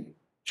land deed,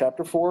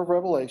 chapter 4 of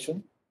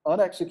Revelation,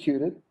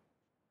 unexecuted.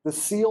 The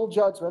sealed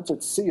judgments,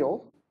 it's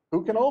sealed.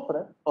 Who can open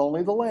it?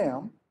 Only the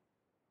Lamb.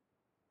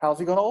 How's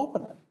he going to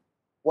open it?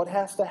 What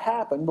has to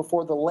happen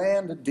before the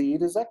land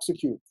deed is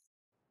executed?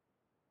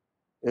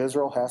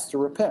 Israel has to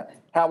repent.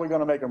 How are we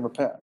going to make them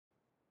repent?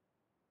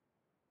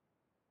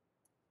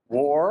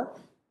 War,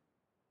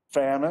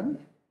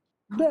 famine,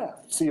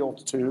 death.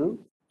 Sealed 2,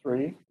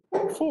 3,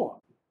 4.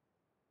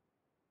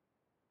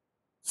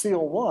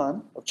 Seal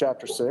 1 of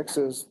chapter 6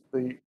 is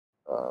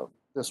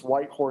this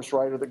white horse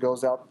rider that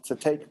goes out to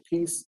take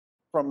peace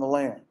from the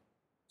land.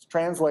 It's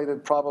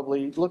translated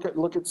probably, look at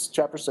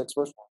chapter 6,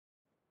 verse 1.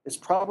 It's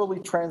probably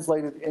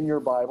translated in your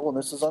Bible, and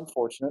this is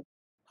unfortunate,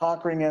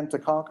 conquering and to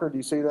conquer. Do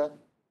you see that?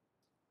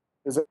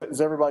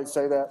 Does everybody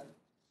say that?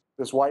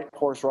 This white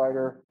horse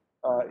rider,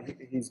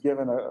 he's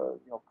given a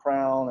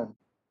crown,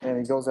 and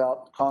he goes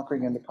out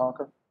conquering and to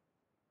conquer.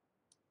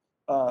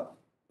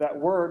 That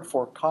word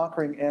for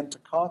conquering and to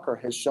conquer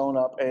has shown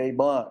up a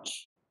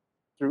bunch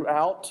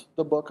throughout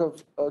the book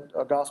of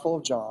Gospel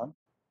of John,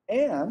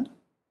 and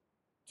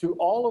to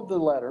all of the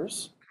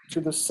letters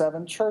to the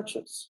 7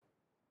 churches.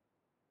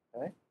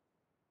 Okay?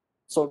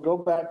 So go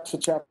back to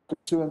chapter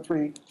 2 and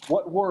 3.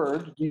 What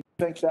word do you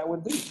think that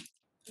would be?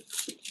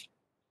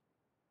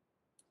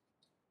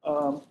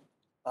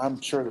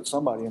 I'm sure that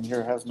somebody in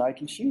here has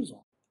Nike shoes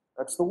on.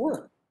 That's the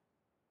word.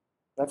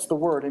 That's the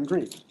word in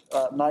Greek,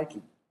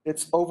 Nike.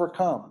 It's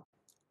overcome.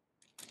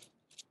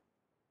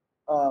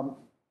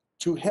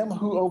 To him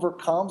who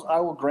overcomes,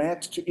 I will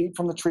grant to eat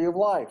from the tree of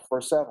life,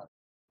 verse 7,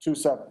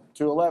 2:7,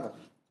 2:11.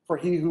 For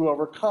he who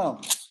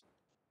overcomes,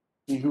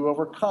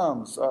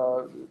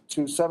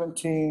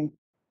 2:17,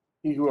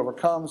 he who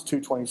overcomes,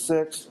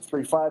 2:26,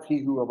 3:5, he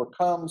who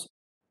overcomes,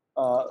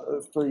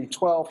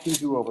 3:12, he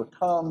who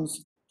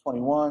overcomes,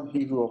 21,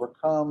 he who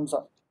overcomes.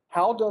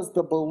 How does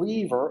the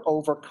believer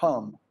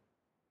overcome?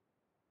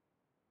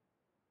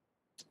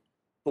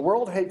 The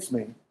world hates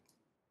me,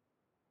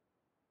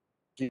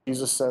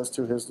 Jesus says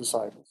to his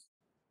disciples.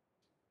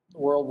 The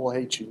world will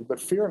hate you, but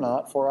fear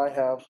not, for I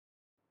have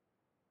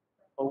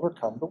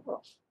overcome the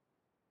world.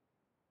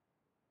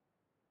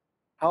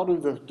 How do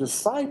the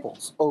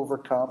disciples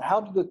overcome?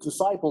 How do the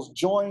disciples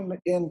join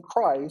in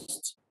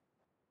Christ's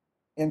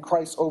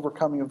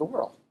overcoming of the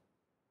world?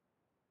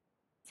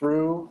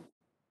 Through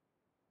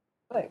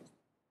faith.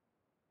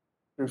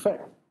 Through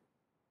faith.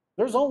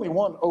 There's only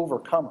one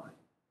overcomer.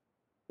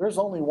 There's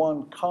only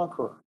one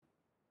conqueror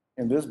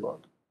in this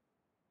book,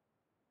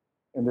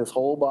 in this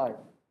whole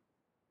Bible.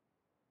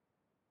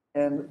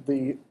 And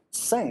the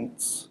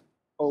saints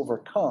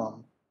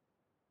overcome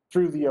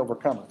through the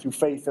overcomer, through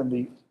faith in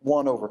the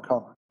one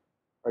overcomer.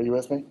 Are you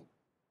with me?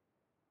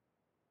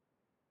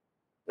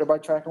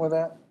 Everybody tracking with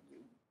that?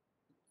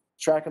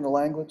 Tracking the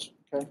language?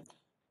 Okay.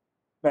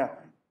 Now,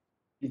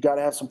 you've got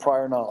to have some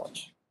prior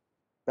knowledge.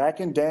 Back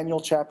in Daniel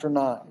chapter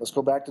 9. Let's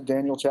go back to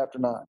Daniel chapter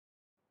 9.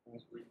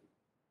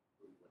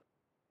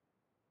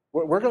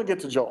 We're going to get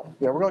to Joel.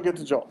 Yeah, we're going to get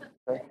to Joel.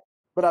 Okay?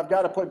 But I've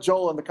got to put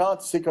Joel in the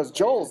context because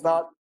Joel's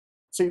not,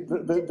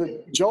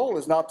 the Joel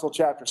is not till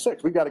chapter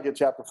 6. We've got to get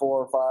chapter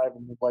 4 or 5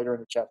 and then later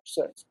into chapter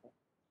 6.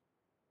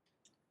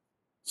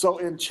 So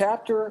in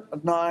chapter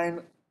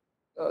 9,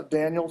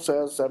 Daniel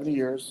says 70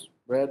 years.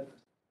 Read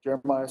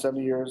Jeremiah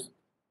 70 years.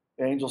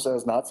 The angel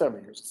says not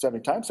 70 years,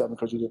 70 times 7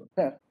 because you didn't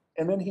repent.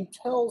 And then he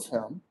tells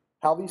him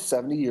how these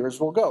 70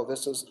 years will go.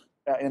 This is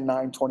in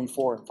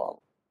 9:24 and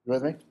follow. You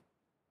with me?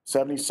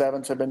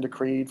 77s have been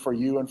decreed for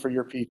you and for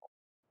your people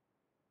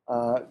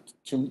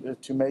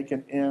to make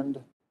an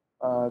end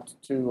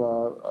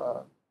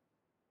to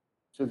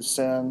the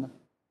sin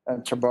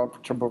and to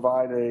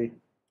provide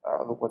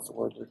what's the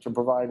word, to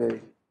provide a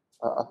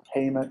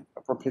payment,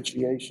 a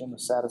propitiation, a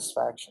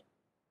satisfaction,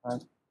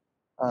 right?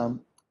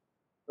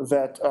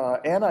 That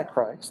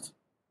Antichrist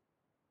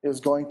is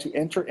going to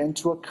enter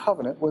into a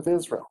covenant with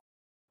Israel.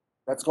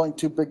 That's going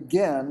to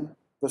begin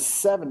the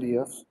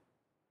 70th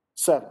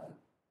seven,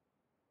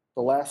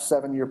 the last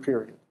 7-year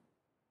period,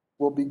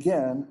 will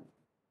begin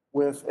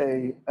with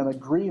an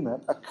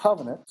agreement, a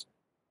covenant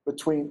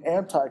between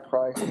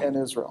Antichrist and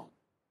Israel.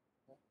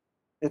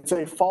 It's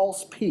a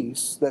false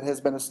peace that has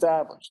been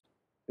established.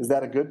 Is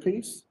that a good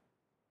peace?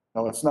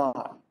 No, it's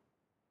not.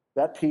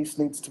 That peace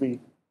needs to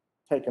be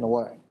taken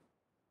away.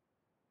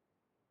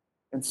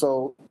 And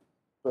so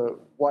the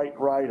white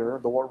rider,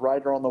 the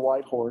rider on the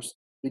white horse,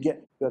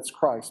 that's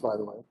Christ, by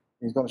the way.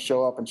 He's going to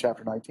show up in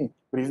chapter 19.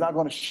 But he's not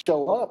going to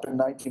show up in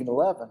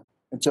 1911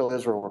 until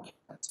Israel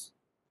repents.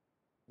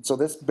 And so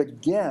this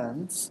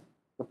begins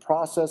the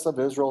process of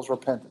Israel's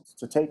repentance,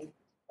 to take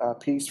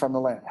peace from the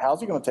land.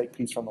 How's he going to take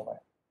peace from the land?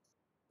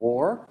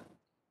 War,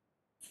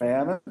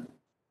 famine,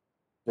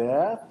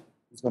 death.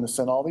 He's going to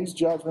send all these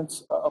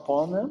judgments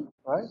upon them,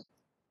 right?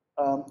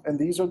 And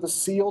these are the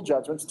seal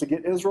judgments to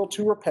get Israel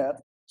to repent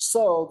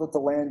so that the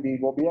land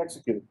deed will be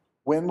executed.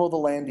 When will the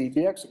land deed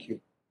be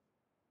executed?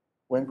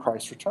 When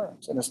Christ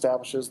returns and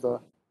establishes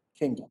the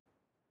kingdom.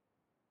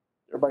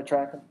 Everybody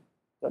tracking?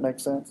 That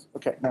makes sense?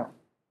 Okay, now,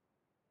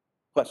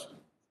 question.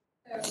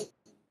 So,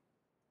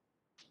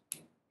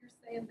 you're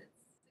saying that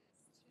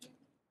 16,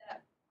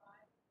 that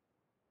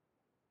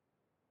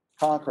 5?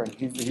 Conquering.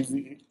 He's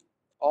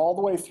all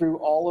the way through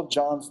all of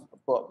John's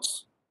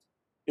books.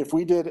 If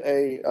we did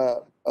a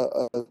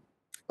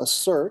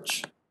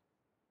search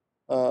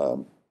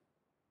in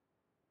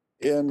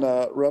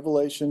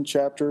Revelation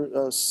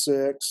chapter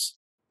 6,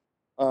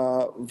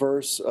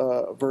 verse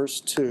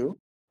 2,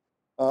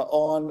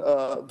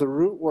 on the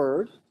root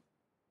word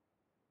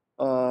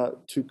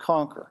to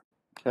conquer,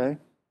 okay?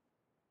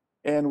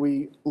 And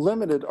we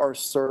limited our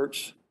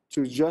search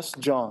to just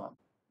John,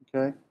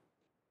 okay?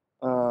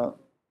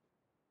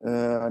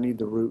 I need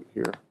the root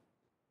here.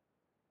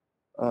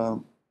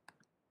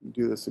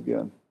 Do this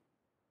again.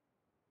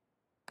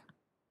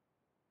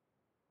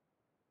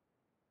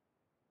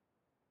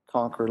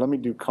 Conquer. Let me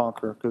do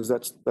conquer because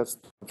that's the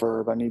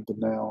verb. I need the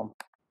noun.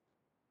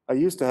 I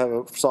used to have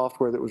a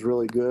software that was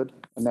really good,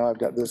 and now I've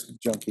got this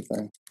junky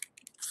thing.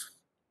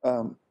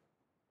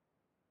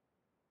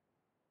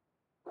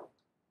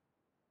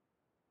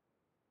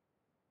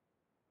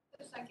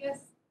 Which I guess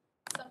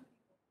some people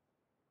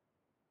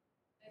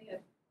may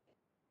have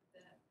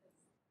that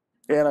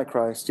as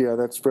Antichrist, yeah,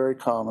 that's very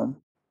common.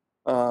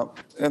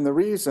 And the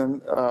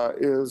reason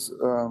is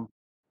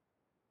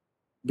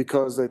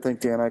because they think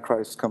the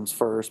Antichrist comes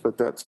first, but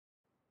that's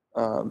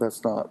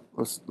not.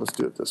 Let's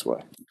do it this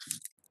way.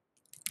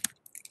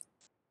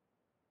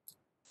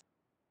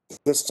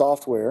 This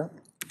software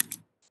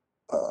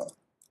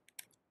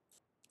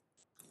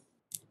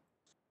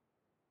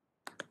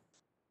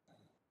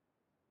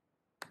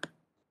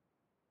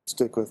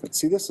stick with it.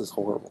 See, this is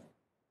horrible.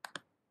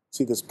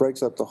 See, this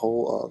breaks up the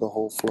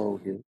whole flow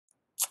here.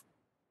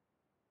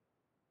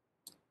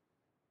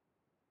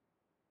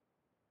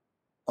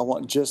 I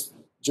want just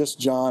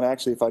John.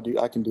 Actually, if I do,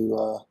 I can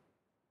do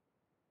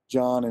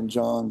John and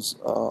John's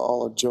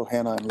all of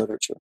Johannine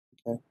literature.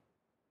 Okay,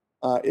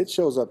 it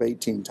shows up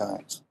 18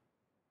 times.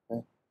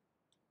 Okay,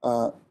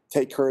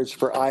 take courage,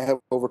 for I have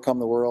overcome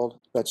the world.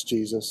 That's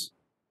Jesus.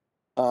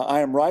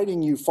 I am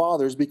writing you,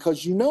 fathers,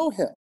 because you know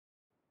him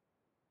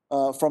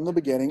from the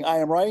beginning. I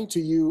am writing to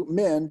you,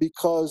 men,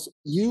 because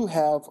you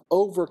have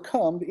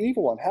overcome the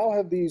evil one. How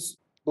have these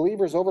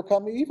believers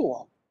overcome the evil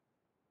one?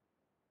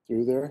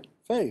 Through their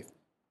faith.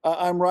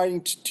 I'm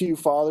writing to you,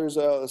 fathers.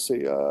 Let's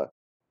see.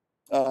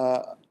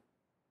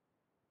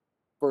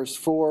 Verse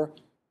 4.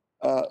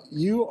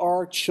 You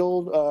are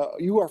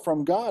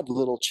from God,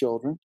 little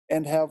children,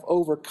 and have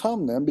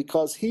overcome them,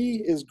 because he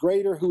is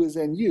greater who is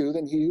in you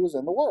than he who is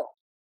in the world.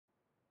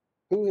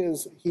 Who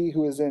is he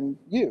who is in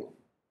you?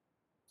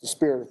 The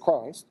Spirit of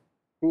Christ.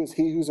 Who is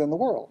he who's in the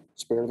world?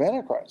 Spirit of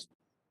Antichrist.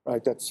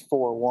 Right? That's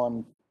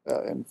 4:1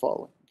 and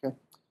following. Okay.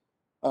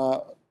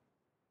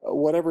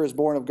 Whatever is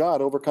born of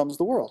God overcomes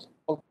the world.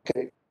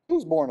 Okay.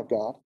 Who's born of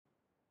God?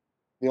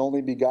 The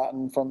only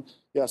begotten from,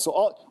 yeah, so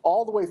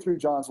all the way through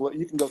John's,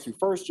 you can go through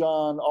 1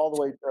 John, all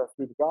the way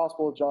through the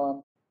Gospel of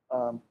John.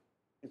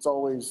 It's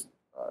always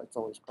Christ.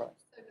 so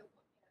to look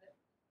at it.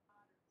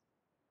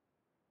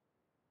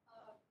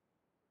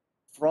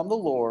 From the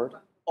Lord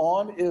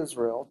on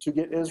Israel to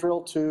get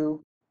Israel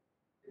to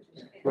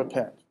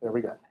repent. There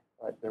we go.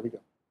 Right, there we go.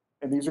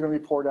 And these are going to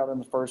be poured out in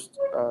the first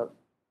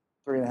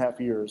 3.5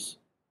 years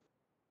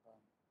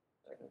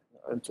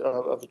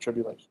of the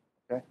tribulation.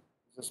 Okay?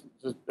 Is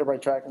everybody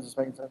tracking? Is this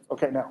making sense?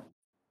 Okay, now.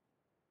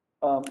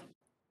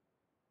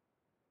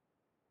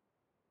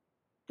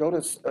 Go to,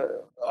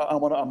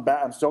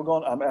 I'm still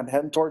going, I'm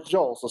heading towards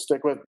Joel, so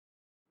stick with me.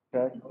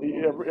 Okay?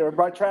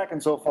 Everybody tracking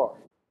so far?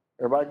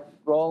 Everybody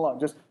rolling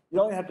along. You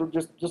only have to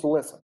just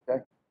listen,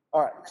 okay?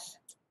 All right.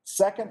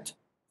 2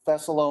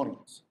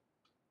 Thessalonians.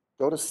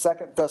 Go to 2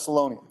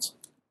 Thessalonians.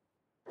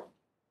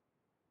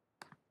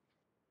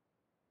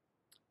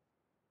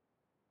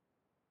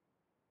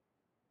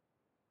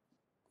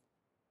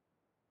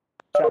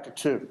 chapter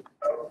 2.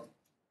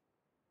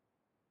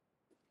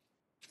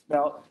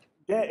 Now,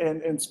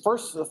 in 1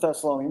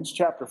 Thessalonians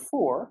chapter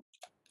 4,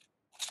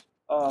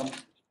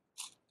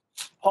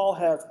 Paul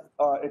has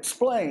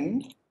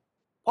explained,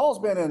 Paul's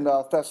been in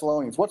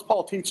Thessalonians. What's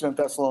Paul teaching in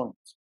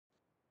Thessalonians?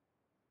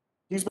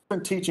 He's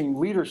been teaching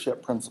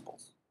leadership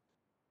principles.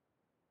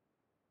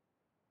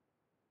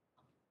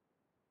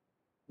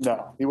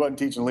 No, he wasn't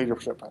teaching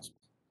leadership principles.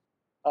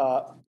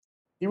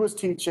 He was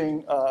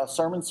teaching a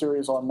sermon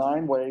series on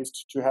 9 ways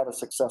to have a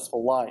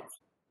successful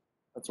life.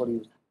 That's what he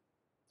was.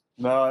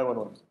 No, I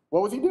wasn't.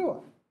 What was he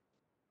doing?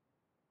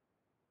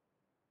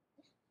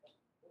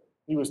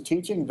 He was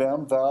teaching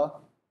them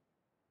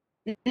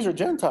these are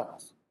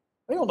Gentiles.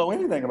 They don't know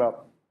anything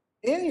about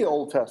any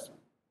Old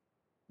Testament.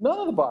 None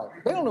of the Bible.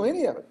 They don't know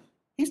any of it.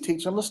 He's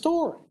teaching them the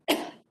story.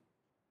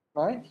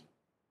 Right?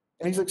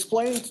 And he's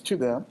explained to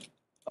them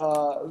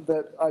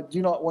that I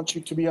do not want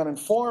you to be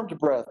uninformed,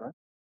 brethren,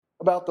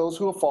 about those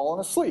who have fallen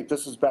asleep.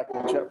 This is back in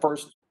 1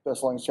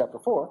 Thessalonians chapter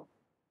 4,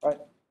 right?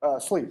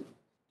 Sleep.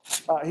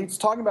 He's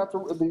talking about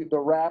the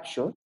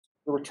rapture,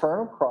 the return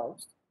of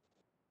Christ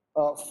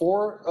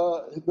for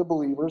the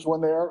believers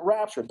when they are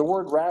raptured. The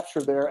word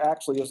rapture there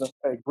actually isn't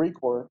a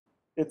Greek word.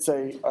 It's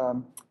a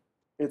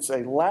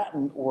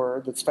Latin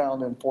word that's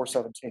found in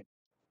 4:17,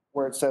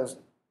 where it says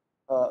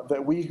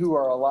that we who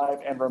are alive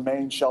and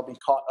remain shall be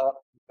caught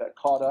up. That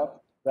caught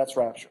up, that's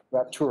rapture,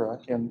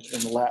 raptura in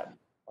Latin,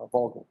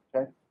 vulgar.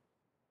 Okay,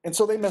 and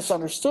so they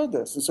misunderstood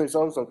this, and so he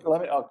says,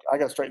 I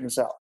got to straighten this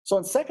out. So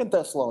in 2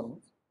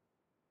 Thessalonians,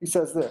 he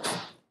says this,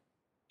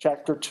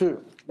 chapter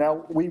 2.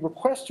 Now we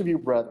request of you,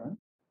 brethren,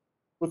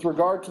 with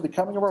regard to the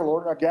coming of our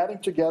Lord and our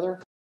gathering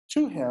together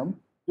to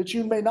him, that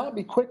you may not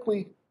be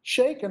quickly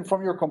shaken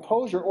from your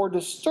composure or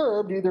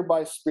disturbed either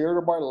by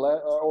spirit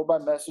or by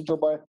message or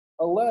by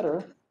a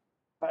letter,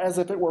 as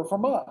if it were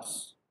from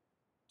us,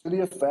 to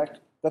the effect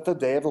that the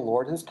day of the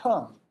Lord has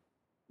come.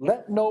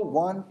 Let no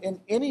one in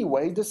any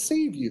way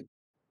deceive you.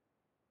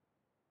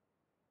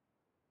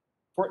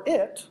 For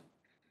it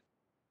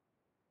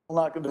will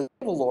not, the day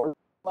of the Lord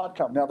will not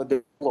come. Now the day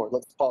of the Lord,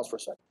 let's pause for a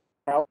second.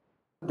 How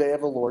the day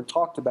of the Lord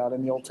talked about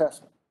in the Old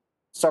Testament?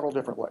 Several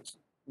different ways.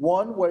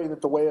 One way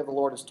that the way of the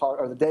Lord is talked,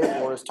 or the day of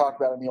the Lord is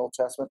talked about in the Old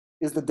Testament,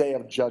 is the day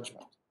of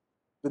judgment.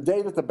 The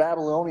day that the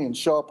Babylonians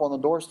show up on the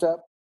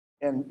doorstep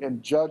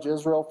and judge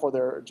Judah, Israel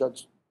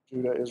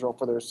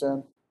for their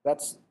sin,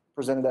 that's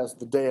presented as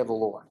the day of the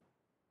Lord.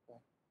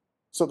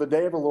 So the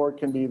day of the Lord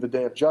can be the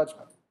day of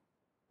judgment.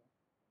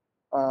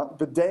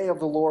 The day of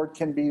the Lord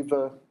can be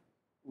the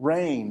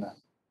reign,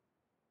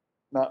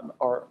 not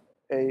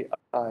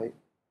R-A-I-N,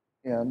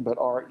 but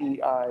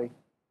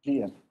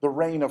R-E-I-G-N, the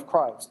reign of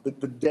Christ, the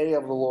day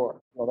of the Lord.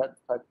 Well, that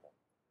type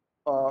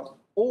of thing.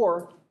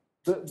 Or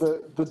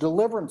the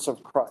deliverance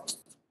of Christ.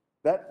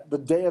 That the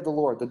day of the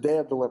Lord, the day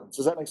of deliverance.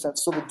 Does that make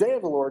sense? So the day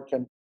of the Lord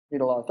can mean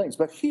a lot of things.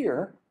 But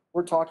here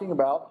we're talking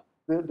about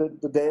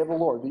the day of the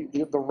Lord,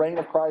 the reign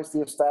of Christ,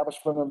 the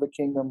establishment of the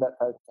kingdom, that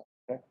type of thing.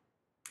 Okay?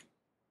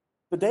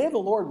 The day of the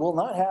Lord will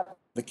not happen.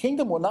 The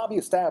kingdom will not be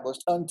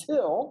established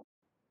until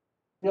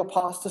the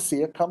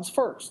apostasia comes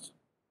first.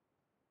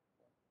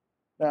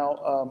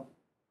 Now,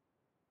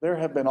 there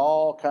have been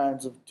all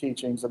kinds of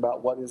teachings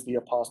about what is the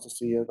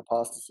apostasy of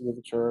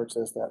the church,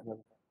 this, that, and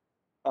everything.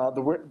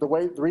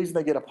 The reason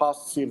they get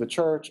apostasy of the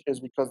church is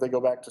because they go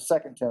back to 2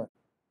 Timothy.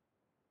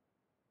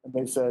 And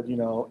they said, in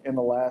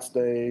the last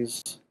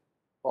days,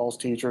 false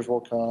teachers will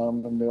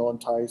come and they'll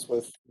entice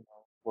with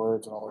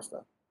words and all this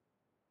stuff.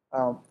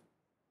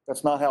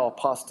 That's not how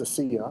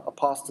apostasia.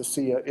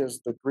 Apostasia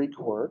is the Greek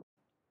word.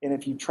 And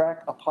if you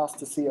track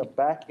apostasia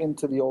back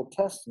into the Old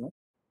Testament,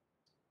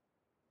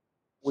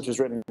 which is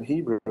written in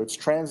Hebrew, it's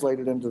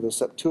translated into the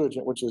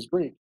Septuagint, which is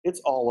Greek.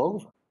 It's all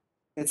over.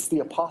 It's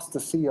the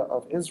apostasia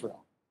of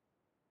Israel.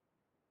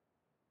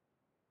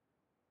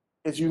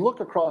 As you look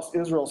across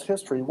Israel's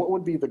history, what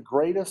would be the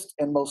greatest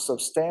and most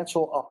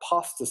substantial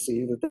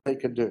apostasy that they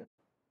could do?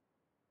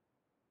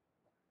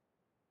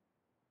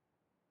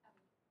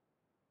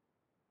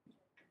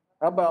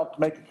 How about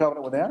make a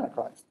covenant with the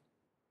Antichrist?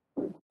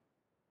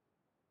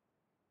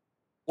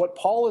 What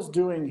Paul is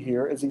doing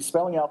here is he's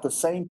spelling out the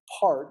same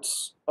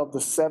parts of the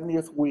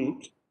 70th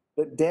week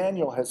that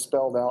Daniel has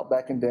spelled out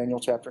back in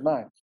Daniel chapter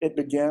 9. It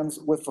begins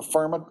with the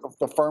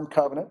firm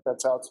covenant.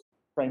 That's how it's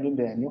framed in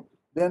Daniel.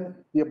 Then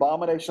the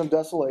abomination of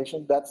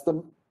desolation. That's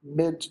the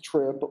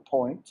mid-trib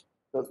point,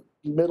 the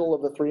middle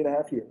of the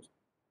 3.5 years.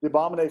 The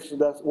abomination of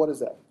desolation, what is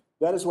that?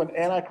 That is when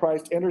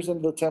Antichrist enters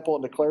into the temple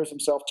and declares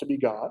himself to be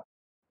God.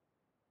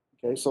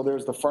 Okay, so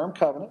there's the firm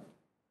covenant,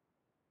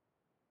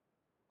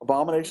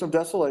 abomination of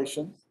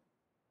desolation,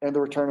 and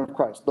the return of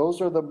Christ. Those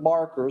are the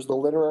markers, the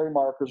literary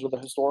markers or the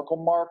historical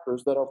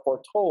markers that are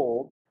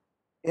foretold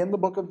in the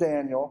book of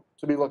Daniel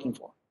to be looking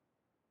for.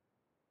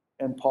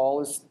 And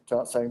Paul is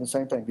saying the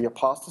same thing. The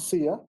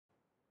apostasia.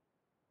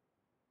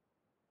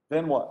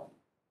 Then what?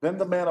 Then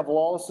the man of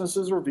lawlessness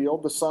is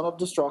revealed, the son of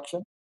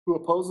destruction, who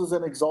opposes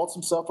and exalts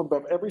himself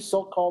above every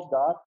so-called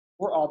God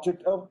or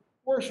object of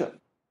worship.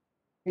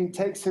 He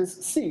takes his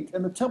seat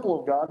in the temple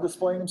of God,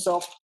 displaying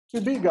himself to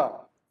be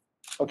God.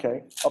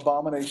 Okay,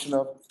 abomination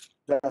of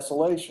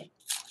desolation.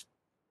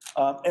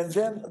 And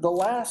then the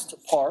last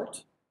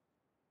part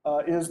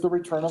is the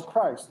return of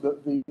Christ.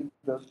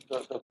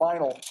 The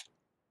final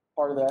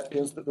part of that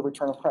is the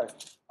return of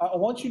Christ. I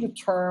want you to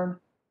turn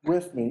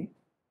with me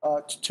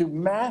to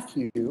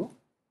Matthew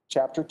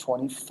chapter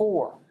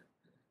 24.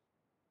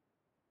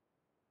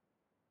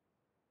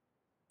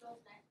 Joel's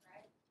next,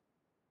 right?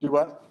 Do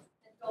what?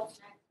 And Joel's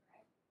next,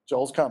 right?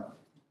 Joel's coming.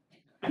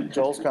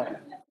 Joel's coming.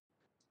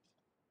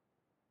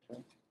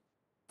 Okay.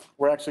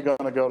 We're actually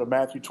going to go to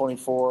Matthew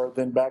 24,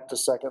 then back to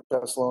 2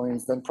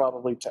 Thessalonians, then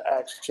probably to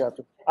Acts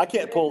chapter. I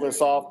can't pull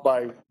this off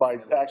by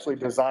actually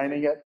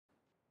designing it.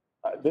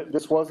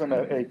 This wasn't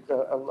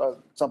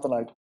something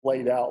I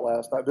laid out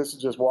last night. This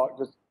is just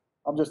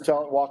I'm just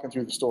walking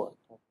through the story.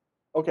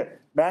 Okay,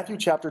 Matthew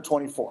chapter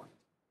 24.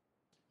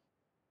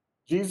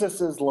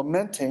 Jesus is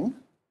lamenting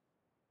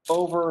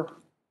over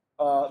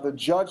the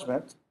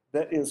judgment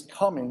that is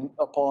coming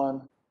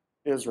upon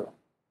Israel,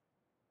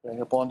 okay,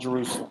 upon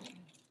Jerusalem.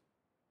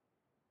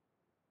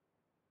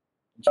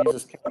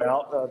 Jesus came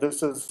out.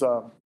 This is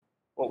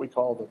what we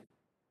call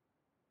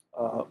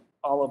the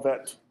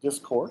Olivet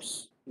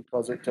Discourse,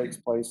 because it takes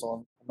place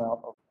on the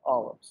Mount of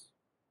Olives.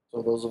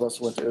 So those of us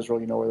who went to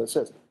Israel, you know where this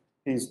is.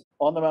 He's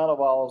on the Mount of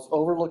Olives,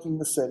 overlooking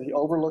the city,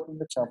 overlooking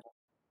the temple.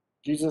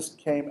 Jesus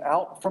came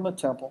out from the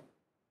temple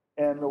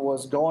and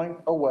was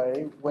going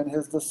away when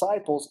his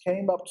disciples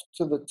came up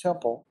to the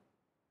temple,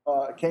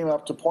 came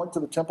up to point to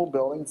the temple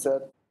building and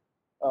said,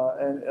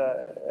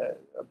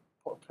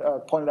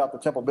 pointed out the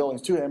temple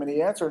buildings to him, and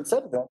he answered and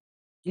said to them,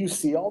 "Do you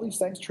see all these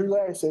things? Truly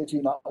I say to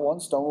you, not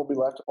one stone will be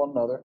left upon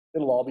another.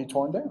 It'll all be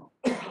torn down."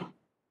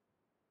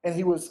 And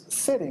he was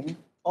sitting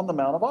on the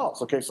Mount of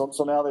Olives. Okay, so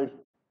now they've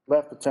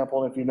left the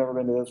temple, and if you've never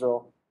been to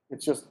Israel,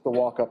 it's just the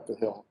walk up the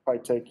hill.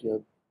 Probably take you,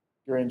 if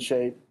you're in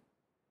shape,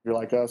 if you're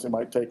like us, it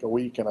might take a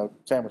week and a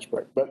sandwich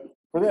break. But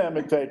for them,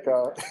 it'd take,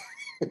 20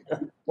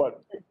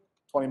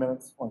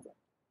 minutes?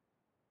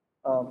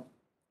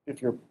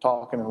 If you're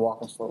talking and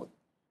walking slowly.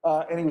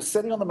 And he was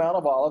sitting on the Mount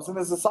of Olives, and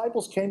his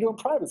disciples came to him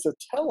private and said,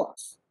 "Tell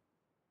us,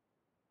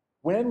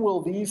 when will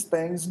these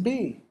things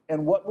be?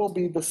 And what will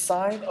be the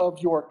sign of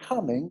your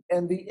coming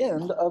and the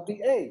end of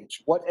the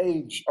age?" What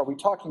age are we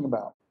talking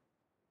about?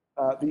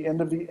 The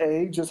end of the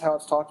age is how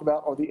it's talked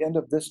about, or the end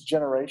of this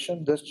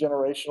generation. This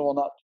generation will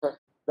not.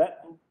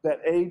 That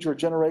age or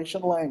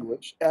generation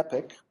language,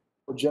 epic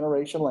or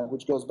generation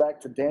language, goes back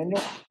to Daniel,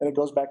 and it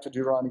goes back to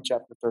Deuteronomy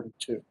chapter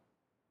 32.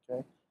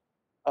 Okay.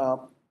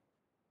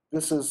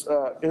 This is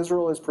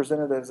Israel is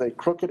presented as a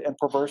crooked and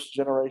perverse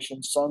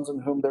generation, sons in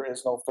whom there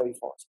is no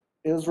faithfulness.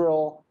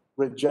 Israel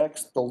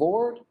rejects the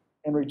Lord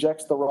and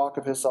rejects the rock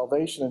of his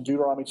salvation in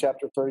Deuteronomy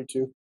chapter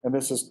 32, and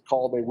this is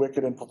called a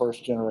wicked and perverse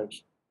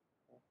generation.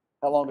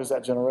 How long does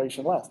that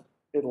generation last?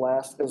 It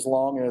lasts as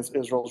long as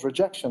Israel's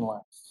rejection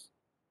lasts.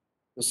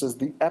 This is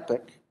the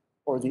epic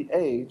or the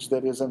age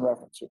that is in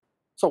reference to.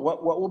 So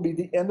what will be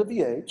the end of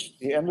the age,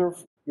 the end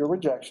of your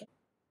rejection,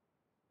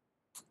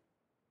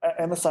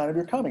 and the sign of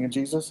your coming? And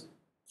Jesus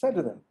said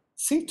to them,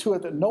 "See to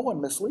it that no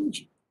one misleads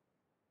you.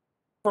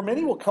 For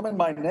many will come in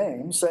my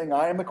name, saying,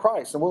 'I am the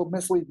Christ,' and will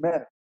mislead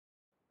many.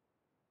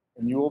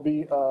 And you will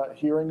be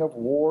hearing of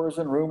wars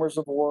and rumors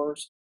of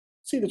wars.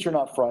 See that you're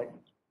not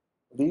frightened.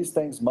 These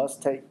things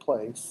must take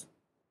place,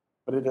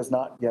 but it is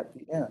not yet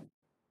the end.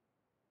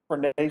 For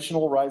nation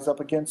will rise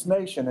up against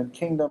nation, and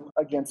kingdom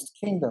against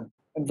kingdom.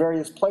 In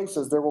various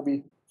places there will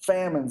be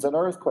famines and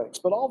earthquakes,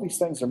 but all these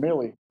things are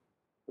merely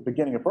the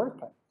beginning of birth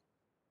pains.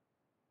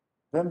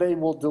 Then they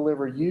will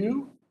deliver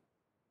you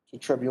to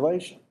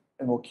tribulation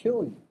and will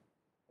kill you,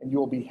 and you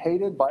will be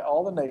hated by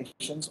all the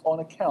nations on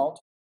account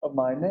of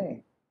my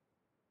name.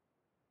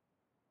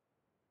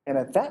 And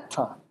at that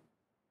time,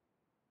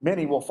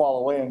 many will fall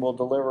away and will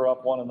deliver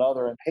up one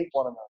another and hate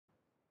one another.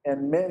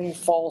 And many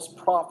false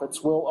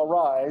prophets will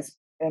arise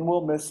and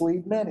will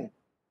mislead many."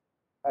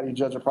 How do you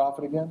judge a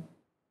prophet again?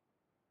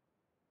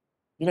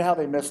 You know how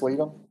they mislead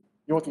them?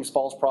 You know what these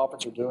false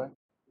prophets are doing?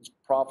 These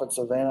prophets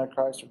of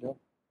Antichrist are doing?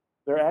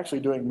 They're actually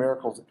doing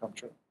miracles that come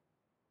true.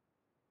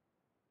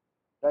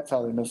 That's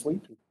how they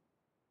mislead people.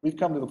 We've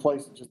come to the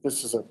place,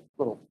 this is a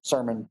little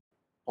sermon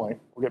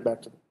point, we'll get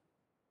back to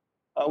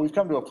it. We've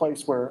come to a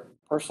place where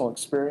personal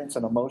experience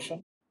and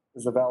emotion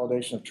is the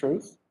validation of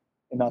truth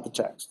and not the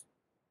text,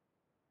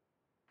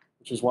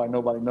 which is why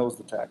nobody knows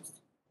the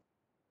text,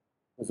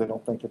 because they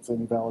don't think it's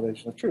any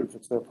validation of truth.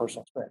 It's their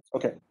personal experience.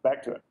 Okay,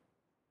 back to it.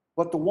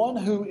 "But the one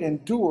who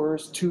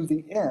endures to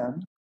the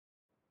end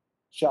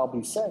shall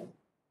be saved.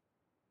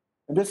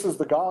 And this is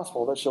the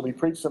gospel that shall be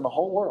preached in the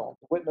whole world,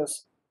 to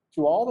witness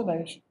to all the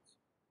nations.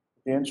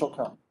 The end shall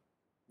come.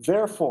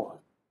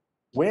 Therefore,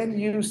 when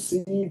you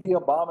see the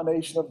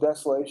abomination of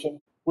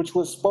desolation, which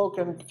was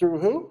spoken through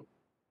who?"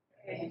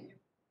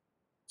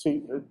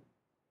 See,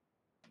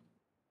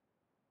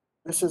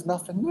 this is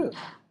nothing new.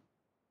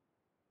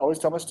 I always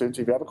tell my students,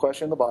 if you have a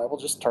question in the Bible,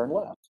 just turn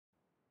left.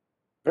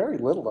 Very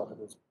little of it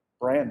is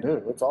brand new.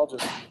 It's all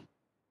just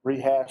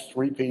rehashed,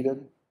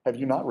 repeated. Have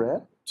you not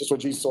read? Just what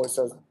Jesus always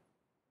says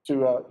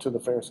to the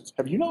Pharisees.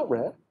 Have you not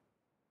read?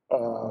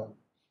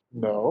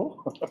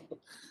 No.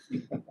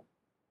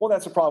 Well,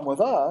 that's the problem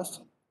with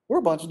us. We're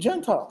a bunch of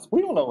Gentiles.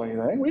 We don't know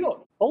anything. We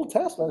don't, Old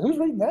Testament, who's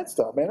reading that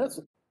stuff, man?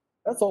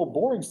 That's old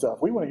boring stuff.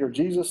 We want to hear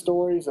Jesus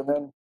stories and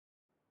then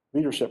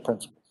leadership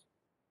principles.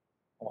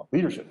 I want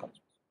leadership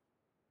principles.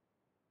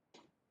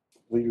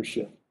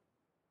 Leadership.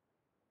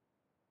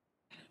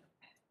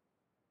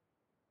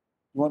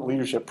 You want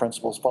leadership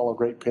principles, follow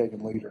great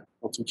pagan leader.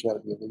 He'll teach you how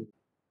to be a leader.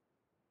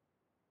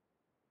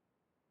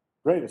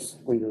 Greatest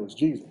leader was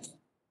Jesus.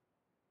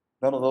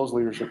 None of those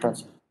leadership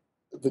principles.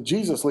 The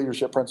Jesus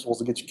leadership principles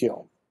will get you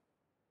killed.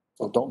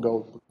 So don't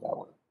go that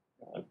way.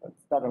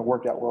 It's not going to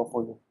work out well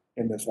for you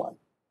in this life.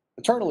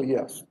 Eternally,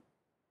 yes.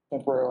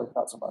 Temporarily,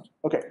 not so much.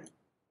 Okay.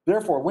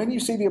 Therefore, when you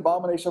see the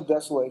abomination of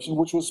desolation,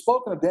 which was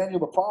spoken of Daniel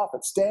the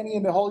prophet, standing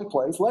in the holy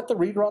place, let the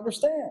reader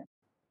understand.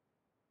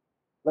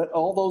 Let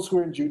all those who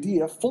are in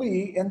Judea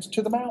flee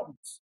into the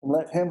mountains, and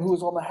let him who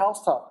is on the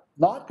housetop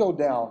not go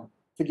down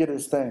to get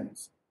his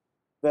things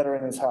that are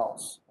in his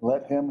house.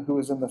 Let him who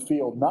is in the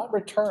field not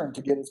return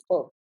to get his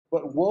cloak.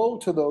 But woe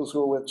to those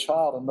who are with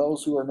child and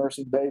those who are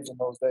nursing babes in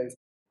those days.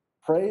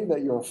 Pray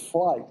that your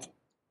flight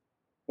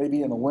may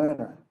be in the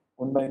winter,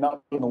 when may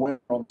not be in the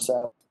winter on the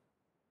Sabbath.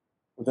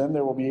 For then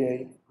there will be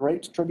a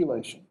great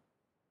tribulation,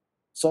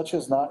 such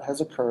as not has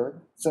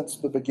occurred since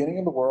the beginning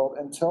of the world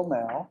until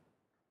now,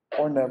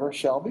 or never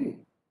shall be.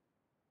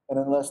 And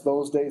unless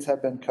those days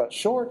have been cut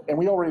short, and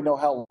we already know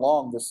how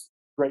long this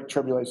great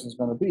tribulation is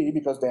going to be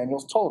because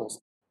Daniel's told us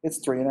it's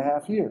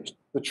 3.5 years.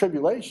 The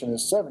tribulation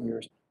is 7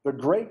 years. The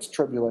great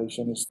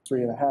tribulation is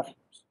 3.5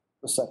 years,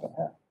 the second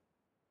half.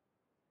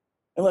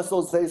 Unless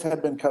those days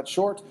had been cut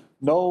short,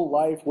 no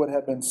life would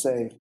have been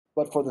saved.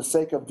 But for the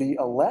sake of the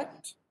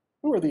elect,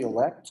 who are the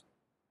elect?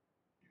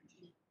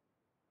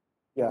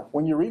 Yeah,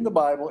 when you read the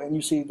Bible and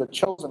you see the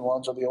chosen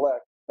ones are the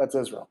elect, that's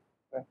Israel.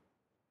 Okay?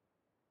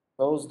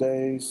 Those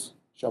days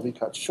shall be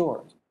cut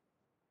short.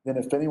 Then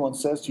if anyone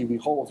says to you,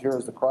 behold, here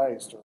is the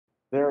Christ, or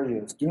there he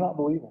is, do not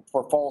believe him.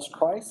 For false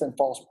Christs and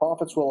false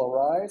prophets will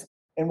arise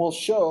and will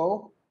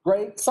show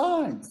great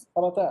signs.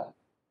 How about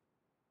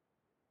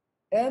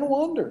that? And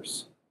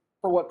wonders.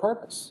 For what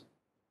purpose?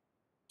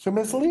 To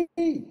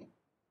mislead,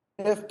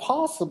 if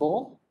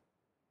possible,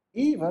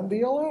 even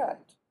the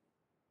elect.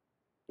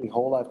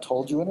 Behold, I've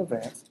told you in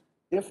advance.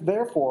 If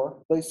therefore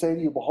they say to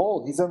you,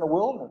 behold, he's in the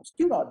wilderness,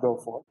 do not go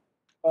forth.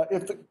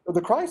 If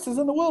the Christ is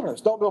in the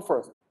wilderness, don't go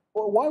forth.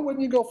 Well, why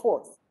wouldn't you go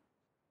forth?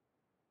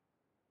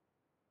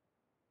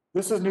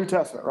 This is New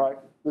Testament, right?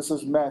 This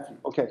is Matthew.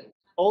 Okay.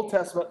 Old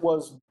Testament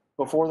was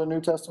before the New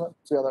Testament.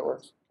 See how that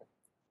works?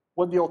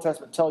 What did the Old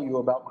Testament tell you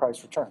about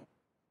Christ's return?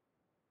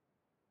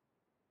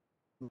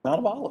 Mount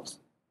of Olives.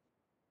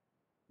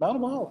 Mount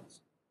of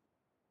Olives.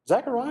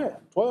 Zechariah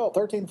 12,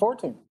 13,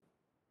 14. What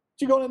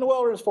you going in the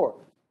wilderness for?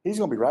 He's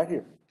going to be right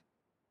here.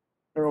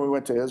 Remember we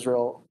went to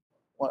Israel,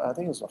 well, I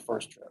think it was our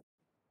first trip.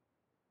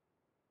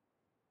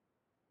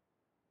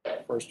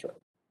 First trip.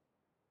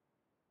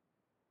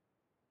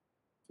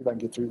 See if I can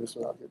get through this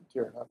without getting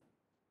tearing up.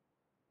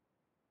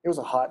 It was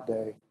a hot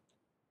day.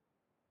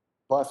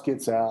 Bus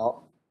gets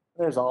out.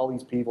 There's all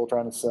these people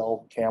trying to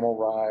sell camel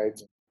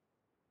rides,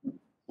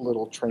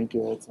 little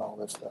trinkets and all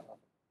this stuff.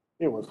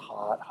 It was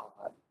hot.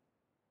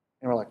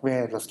 And we're like,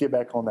 man, let's get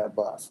back on that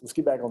bus. Let's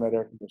get back on that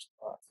air-conditioned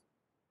bus.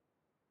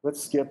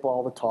 Let's skip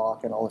all the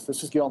talk and all this.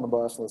 Let's just get on the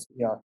bus. And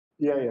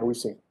yeah, we've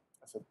seen it.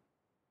 I said,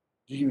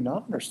 do you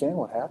not understand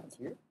what happens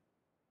here?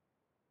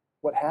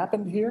 What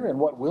happened here and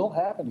what will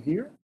happen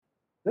here?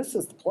 This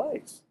is the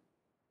place.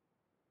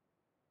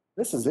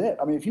 This is it.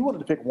 I mean, if you wanted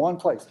to pick one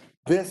place,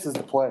 this is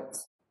the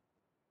place.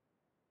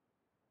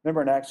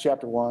 Remember in Acts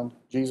chapter 1,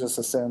 Jesus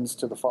ascends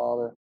to the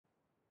Father.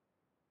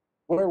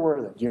 Where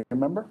were they? Do you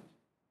remember?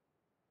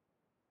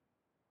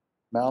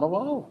 Mount of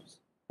Olives.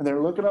 And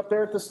they're looking up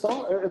there at the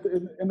star,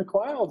 in the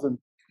clouds, and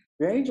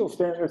the angels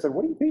stand there and said,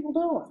 what are you people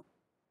doing?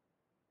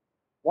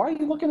 Why are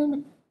you looking in the...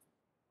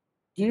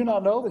 Do you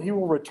not know that he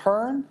will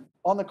return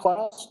on the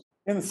clouds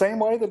in the same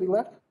way that he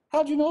left?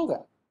 How'd you know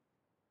that?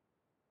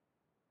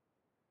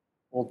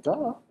 Well,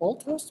 duh,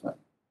 Old Testament.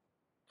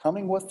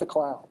 Coming with the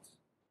clouds.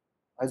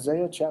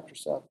 Isaiah chapter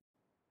 7.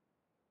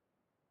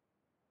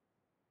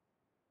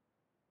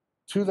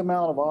 To the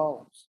Mount of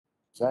Olives.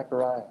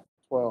 Zechariah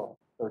 12,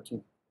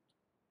 13.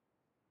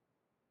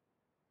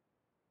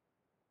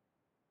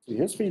 See,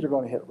 his feet are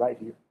going to hit right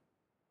here.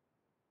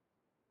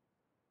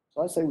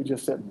 So I say we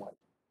just sit and wait.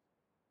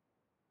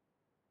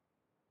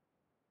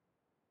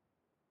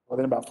 Well,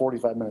 then about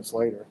 45 minutes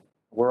later,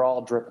 we're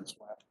all dripping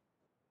sweat.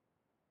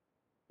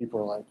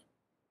 People are like,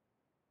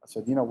 I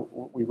said,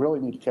 we really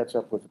need to catch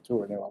up with the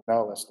tour. And they're like,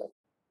 no, let's stay.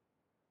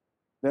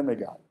 Then they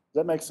got it. Does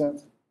that make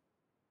sense?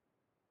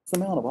 It's the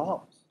Mount of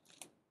Olives.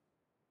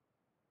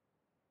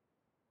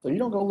 So you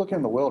don't go look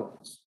in the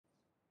wilderness.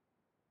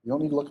 You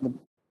don't need to look in the...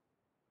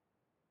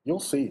 You'll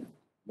see it.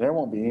 There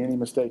won't be any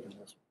mistake in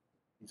this.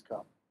 He's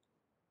coming.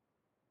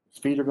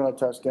 His feet are going to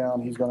touch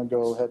down. He's going to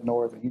go head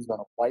north, and he's going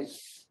to wipe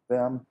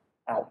them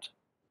out.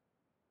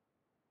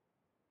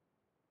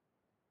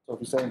 So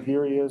if you're saying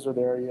here he is or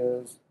there he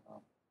is,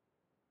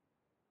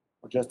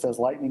 For just as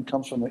lightning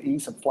comes from the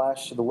east and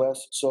flashes to the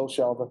west, so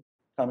shall the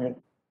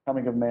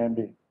coming of man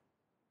be.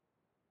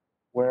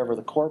 Wherever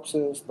the corpse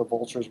is, the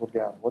vultures will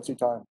gather. What's he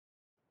talking about?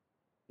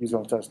 He's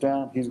going to touch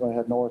down. He's going to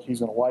head north. He's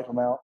going to wipe them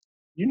out.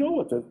 You know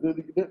what?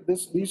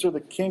 These are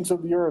the kings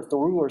of the earth. The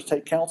rulers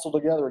take counsel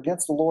together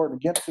against the Lord and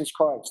against his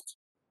Christ.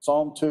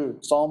 Psalm 2,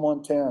 Psalm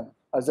 110,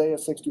 Isaiah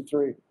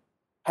 63.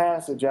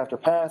 Passage after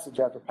passage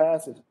after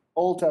passage.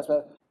 Old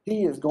Testament.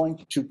 He is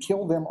going to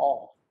kill them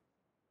all.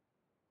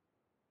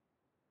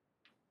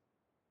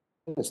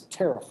 It is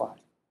terrifying.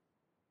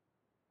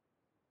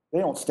 They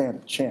don't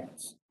stand a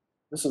chance.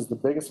 This is the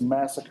biggest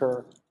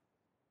massacre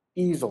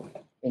easily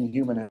in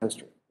human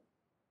history.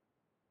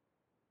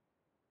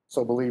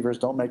 So believers,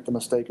 don't make the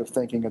mistake of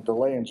thinking a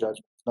delay in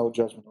judgment is no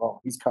judgment at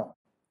all. He's coming.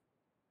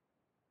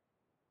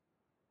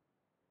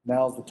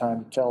 Now's the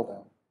time to tell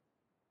them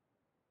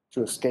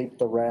to escape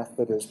the wrath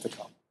that is to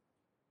come.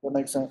 That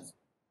makes sense?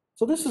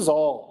 So this is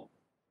all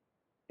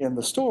in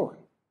the story.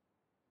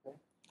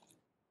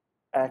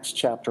 Acts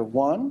chapter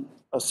 1,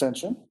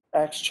 ascension.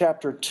 Acts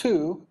chapter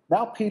 2,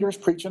 now Peter's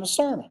preaching a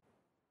sermon.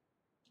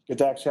 Get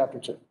to Acts chapter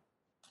 2.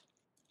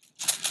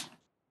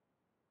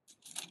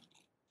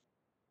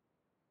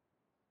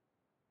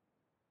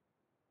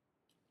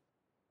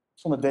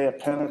 It's on the day of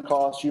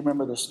Pentecost. You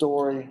remember the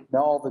story.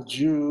 Now all the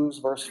Jews,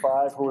 verse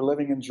 5, who were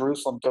living in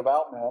Jerusalem,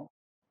 devout men,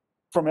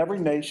 from every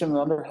nation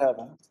under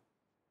heaven,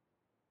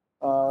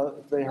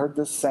 they heard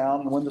this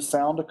sound. And when the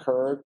sound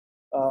occurred,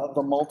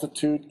 the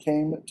multitude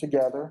came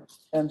together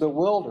and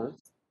bewildered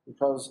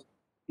because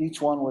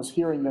each one was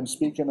hearing them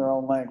speak in their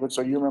own language.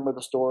 So you remember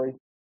the story.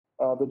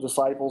 The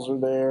disciples are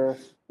there.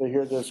 They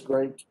hear this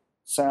great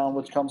sound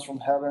which comes from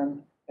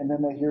heaven. And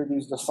then they hear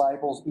these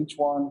disciples, each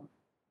one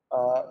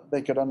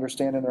they could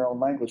understand in their own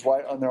language.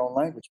 Why in their own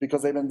language?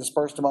 Because they've been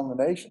dispersed among the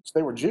nations.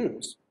 They were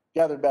Jews,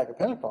 gathered back at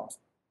Pentecost.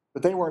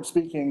 But they weren't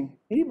speaking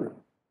Hebrew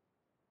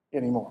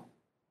anymore.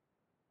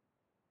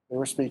 They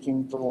were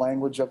speaking the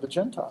language of the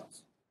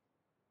Gentiles.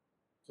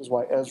 This is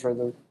why Ezra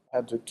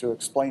had to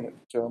explain it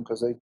to them,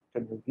 because they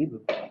couldn't read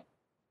Hebrew.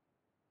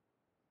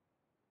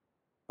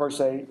 Verse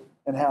 8,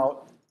 and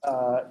how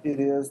it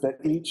is that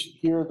each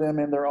hear them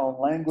in their own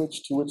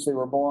language to which they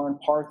were born,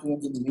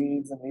 Parthians and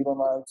Medes and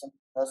Elamites and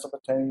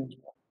Mesopotamians,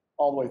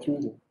 all the way through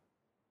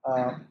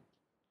them.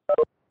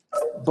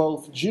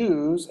 Both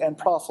Jews and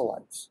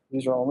proselytes.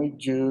 These are only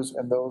Jews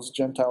and those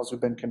Gentiles who've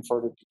been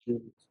converted to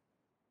Judaism.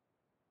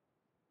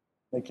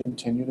 They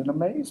continued in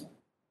amazement.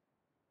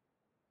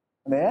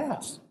 And they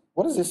asked,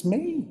 what does this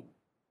mean?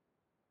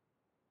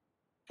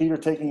 Peter,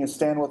 taking his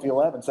stand with the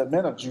 11, said,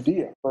 men of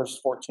Judea, verse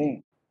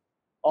 14,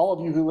 all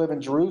of you who live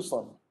in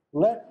Jerusalem,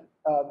 let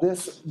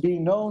this be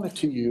known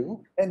to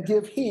you and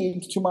give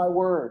heed to my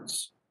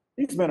words.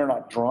 These men are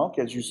not drunk,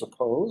 as you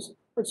suppose,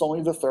 for it's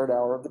only the third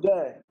hour of the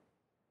day.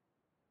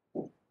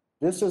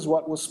 This is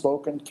what was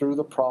spoken through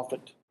the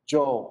prophet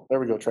Joel. There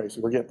we go,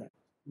 Tracy. We're getting there.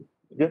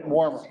 We're getting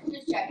warmer.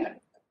 Just checking.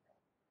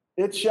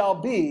 It shall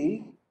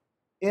be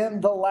in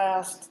the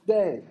last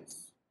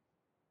days,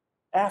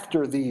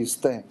 after these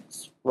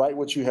things, right,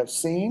 which you have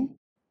seen,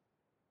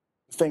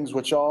 things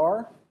which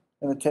are,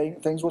 and the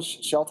things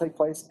which shall take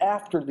place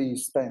after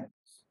these things.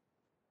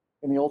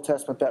 In the Old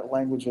Testament, that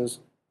language is,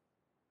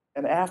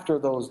 and after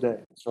those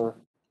days, or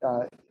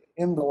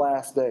in the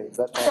last days,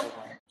 that type of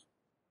language.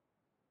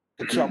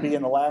 It shall be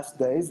in the last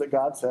days that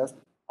God says,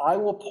 I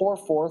will pour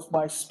forth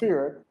my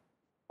spirit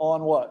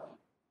on what?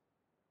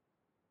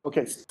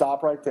 Okay,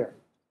 stop right there.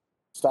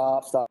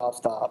 Stop.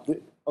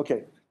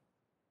 Okay,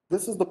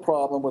 this is the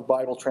problem with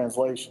Bible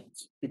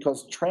translations,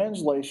 because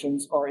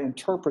translations are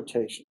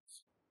interpretations.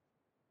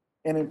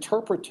 And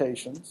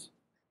interpretations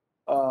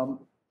are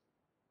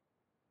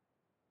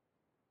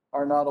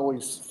not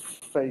always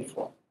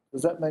faithful.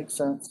 Does that make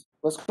sense?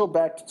 Let's go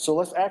back.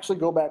 Let's actually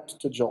go back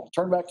to Joel.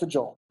 Turn back to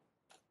Joel.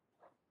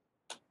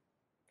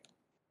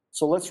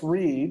 So let's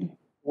read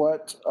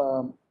what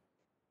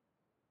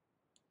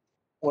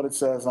it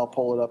says, and I'll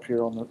pull it up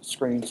here on the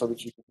screen so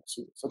that you can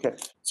see this. Okay,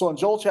 so in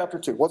Joel chapter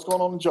 2, what's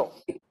going on in Joel?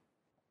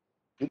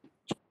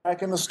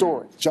 Back in the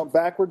story. Jump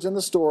backwards in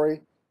the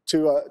story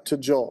to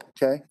Joel,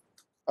 okay?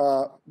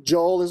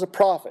 Joel is a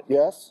prophet,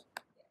 yes?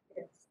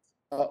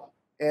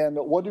 And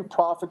what do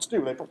prophets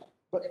do?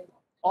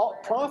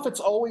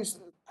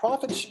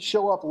 Prophets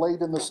show up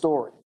late in the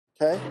story,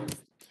 okay?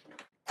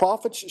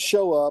 Prophets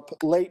show up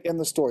late in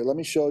the story. Let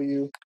me show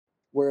you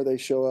where they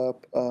show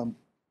up.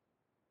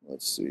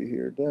 Let's see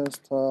here,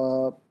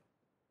 desktop.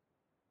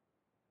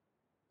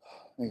 I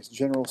think it's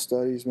general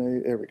studies, maybe.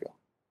 There we go.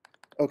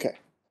 Okay.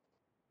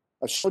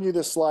 I've shown you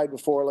this slide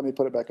before. Let me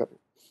put it back up here.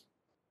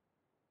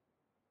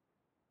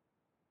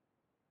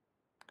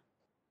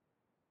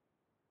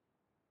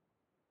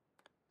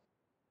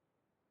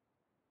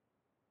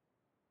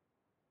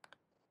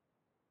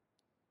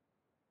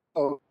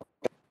 Oh.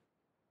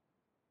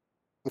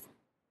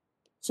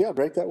 See how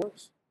great that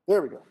works?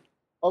 There we go.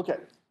 Okay.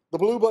 The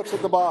blue books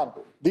at the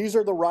bottom. These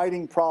are the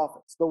writing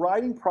prophets. The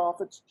writing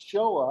prophets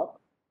show up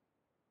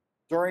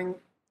during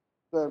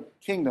the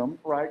kingdom,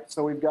 right?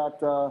 So we've got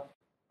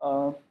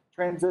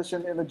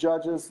transition in the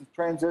judges,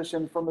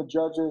 transition from the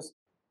judges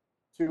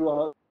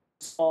to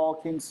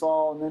King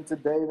Saul, and then to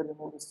David, and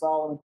then to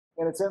Solomon.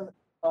 And it's in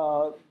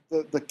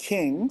the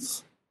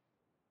Kings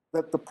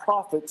that the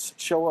prophets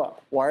show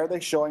up. Why are they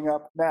showing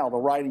up now, the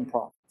writing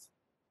prophets?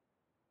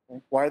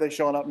 Okay? Why are they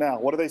showing up now?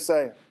 What are they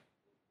saying?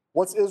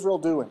 What's Israel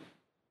doing?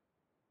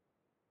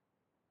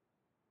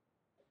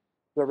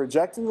 They're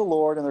rejecting the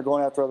Lord and they're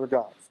going after other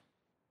gods.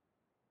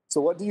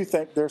 So what do you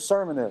think their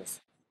sermon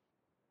is?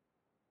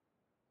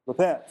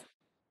 Repent,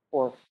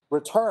 or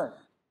return,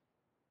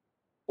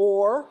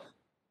 or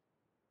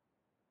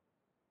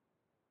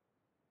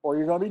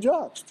you're going to be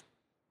judged.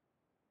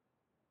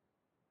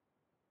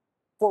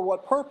 For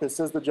what purpose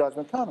is the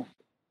judgment coming?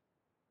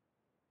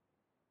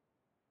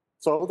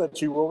 So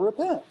that you will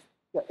repent.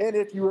 Yeah, and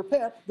if you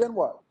repent, then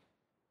what?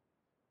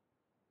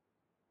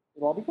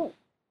 It'll all be good.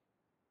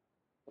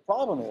 The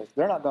problem is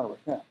they're not going to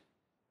repent.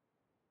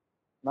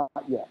 Not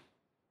yet.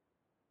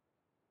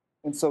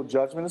 And so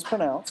judgment is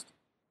pronounced.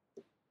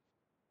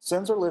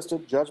 Sins are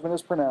listed. Judgment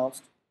is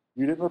pronounced.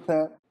 You didn't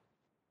repent.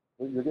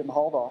 You're getting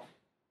hauled off.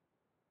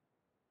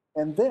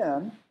 And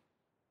then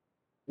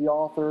the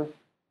author,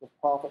 the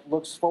prophet,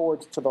 looks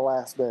forward to the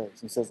last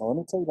days. He says, now, let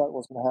me tell you about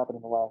what's going to happen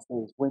in the last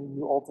days when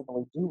you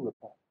ultimately do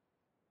repent.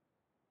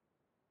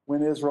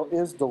 When Israel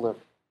is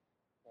delivered.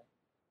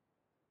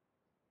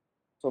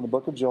 So in the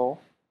book of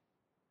Joel,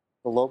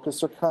 the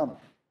locusts are coming.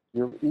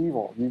 You're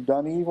evil. You've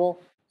done evil.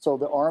 So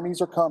the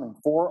armies are coming,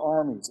 4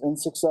 armies in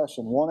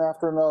succession, one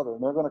after another,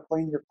 and they're going to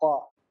clean your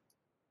clock.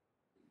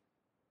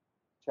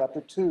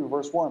 Chapter 2,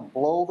 verse 1,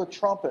 blow the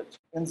trumpet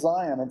in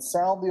Zion and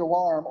sound the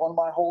alarm on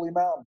my holy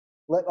mountain.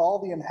 Let all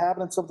the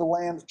inhabitants of the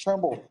land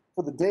tremble,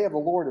 for the day of the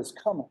Lord is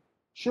coming.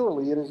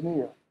 Surely it is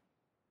near.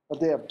 A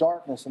day of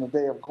darkness and a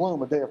day of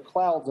gloom, a day of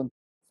clouds and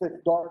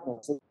thick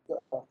darkness,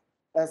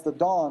 as the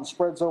dawn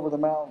spreads over the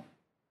mountain.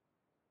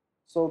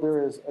 So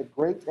there is a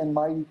great and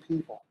mighty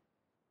people,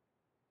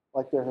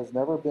 like there has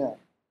never been,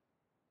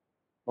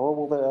 nor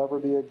will there ever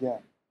be again.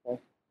 Okay?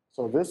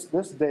 So this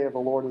day of the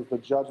Lord is the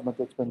judgment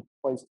that's been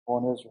placed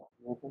upon Israel.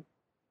 Okay?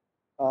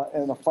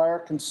 And the fire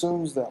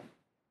consumes them,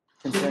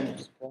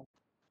 continues. Okay?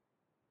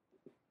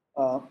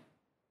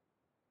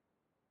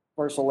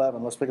 Verse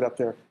 11, let's pick it up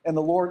there. And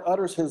the Lord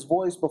utters his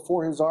voice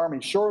before his army.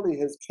 Surely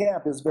his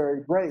camp is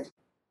very great,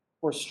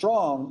 for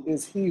strong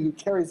is he who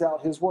carries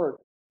out his word.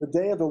 The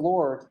day of the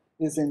Lord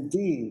is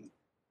indeed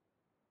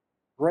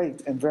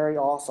great and very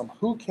awesome.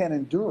 Who can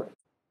endure it?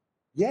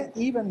 Yet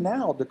even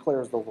now,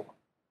 declares the Lord,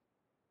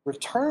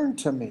 return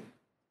to me.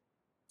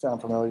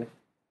 Sound familiar?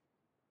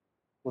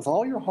 With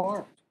all your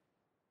heart,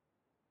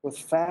 with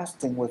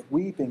fasting, with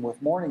weeping,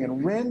 with mourning,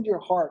 and rend your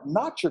heart,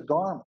 not your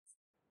garments.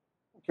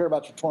 I don't care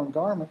about your torn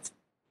garments.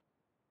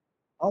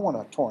 I want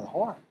a torn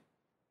heart.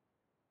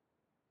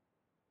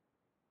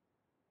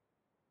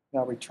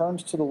 Now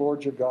returns to the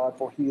Lord your God,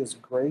 for he is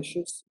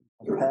gracious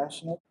and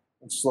compassionate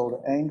and slow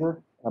to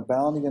anger and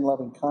abounding in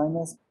loving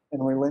kindness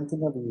and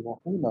relenting of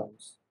evil. Who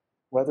knows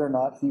whether or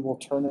not he will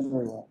turn and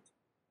relent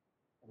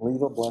and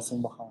leave a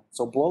blessing behind.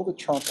 So blow the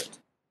trumpet.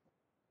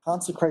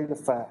 Consecrate a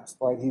fast,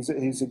 right? He's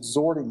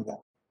exhorting them.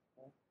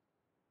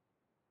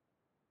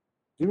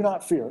 Do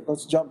not fear.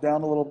 Let's jump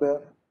down a little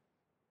bit.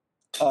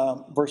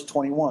 Verse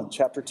 21,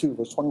 chapter 2,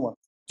 verse 21.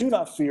 Do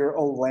not fear,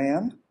 O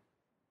land.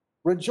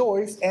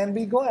 Rejoice and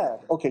be glad.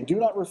 Okay, do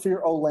not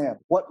fear, O land.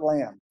 What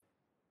land?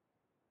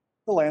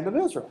 The land of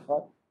Israel,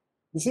 right?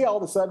 You see, all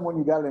of a sudden, when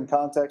you got it in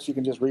context, you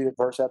can just read it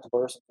verse after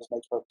verse and it just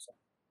makes perfect sense.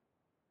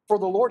 For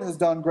the Lord has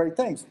done great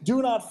things.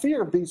 Do not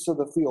fear, beasts of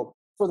the field,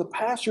 for the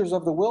pastures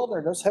of the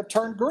wilderness have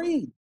turned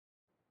green.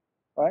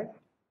 Right?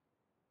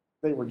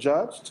 They were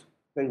judged,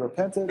 they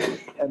repented,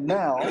 and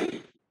now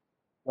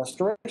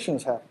restoration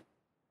has happened.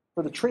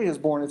 For the tree has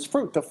borne its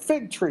fruit. The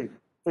fig tree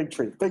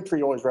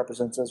always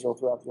represents Israel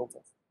throughout the Old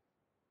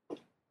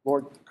Testament.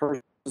 Lord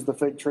curses the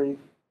fig tree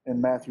in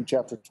Matthew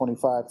chapter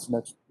 25. It's the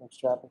next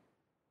chapter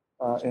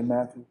in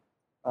Matthew.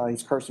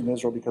 He's cursing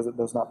Israel because it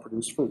does not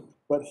produce fruit.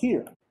 But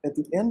here, at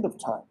the end of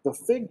time, the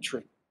fig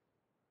tree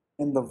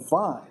and the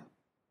vine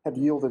have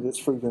yielded its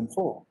fruit in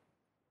full.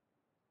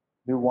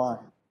 New wine.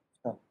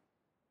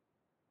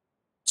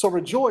 So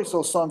rejoice,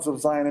 O sons of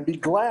Zion, and be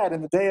glad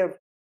in the day of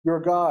your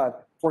God,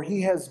 for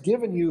he has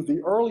given you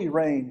the early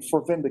rain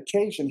for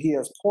vindication. He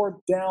has poured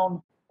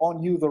down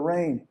on you the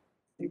rain,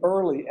 the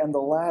early and the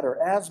latter,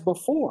 as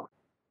before.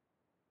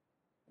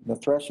 And the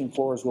threshing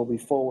floors will be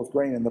full with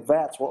grain, and the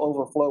vats will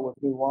overflow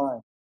with new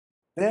wine.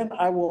 Then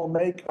I will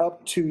make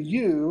up to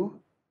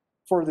you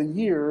for the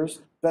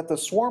years that the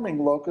swarming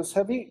locusts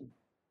have eaten.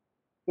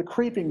 The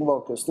creeping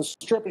locust, the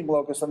stripping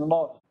locust, and the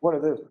what are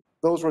those?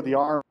 Those were the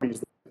armies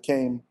that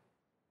came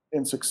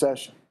in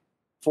succession.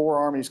 4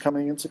 armies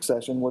coming in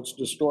succession, which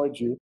destroyed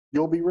you.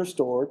 You'll be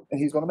restored, and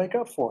he's going to make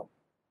up for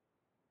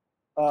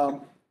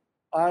it.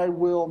 I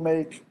will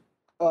make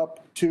up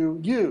to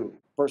you.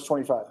 Verse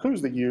 25.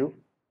 Who's the you?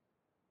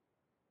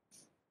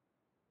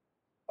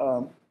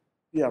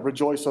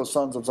 Rejoice, O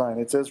sons of Zion.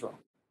 It's Israel.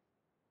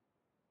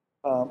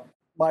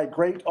 my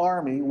great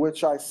army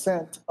which I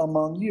sent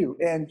among you,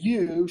 and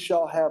you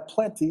shall have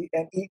plenty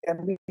and eat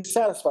and be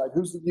satisfied.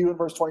 Who's the you in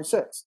verse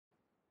 26?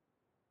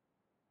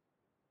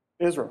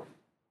 Israel.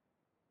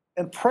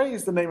 And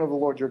praise the name of the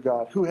Lord your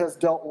God, who has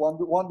dealt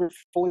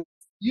wonderfully with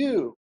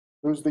you.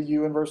 Who's the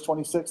you in verse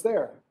 26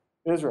 there?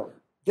 Israel.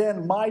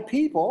 Then my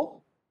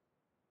people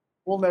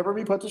will never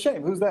be put to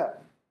shame. Who's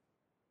that?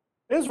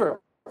 Israel.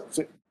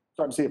 Starting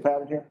to see a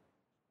pattern here.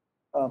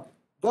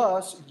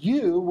 Thus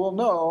you will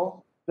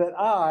know that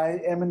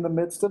I am in the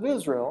midst of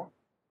Israel,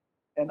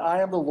 and I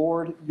am the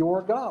Lord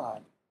your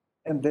God,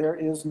 and there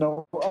is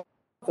no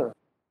other.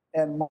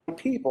 And my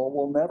people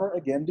will never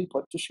again be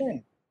put to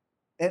shame.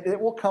 And it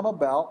will come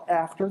about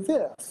after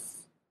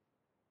this.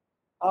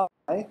 I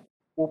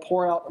will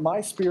pour out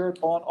my spirit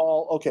on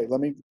all. Okay, let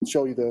me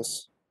show you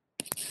this.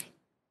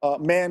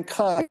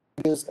 Mankind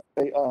is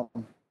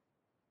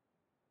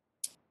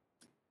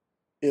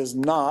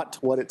not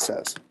what it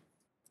says.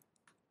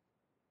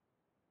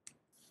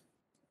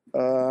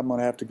 I'm going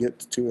to have to get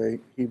to a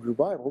Hebrew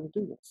Bible to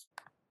do this.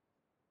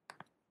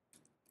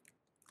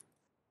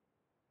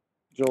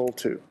 Joel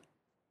 2.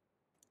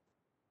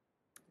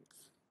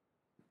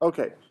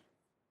 Okay.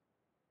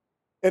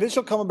 And it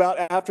shall come about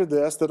after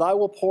this that I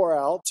will pour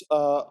out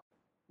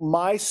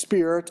my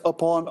spirit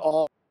upon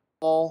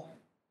all.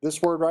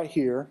 This word right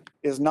here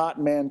is not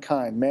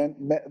mankind.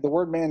 The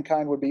word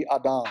mankind would be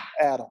Adam.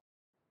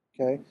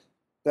 Okay,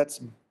 that's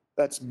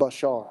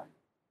Bashar.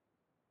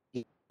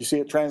 You see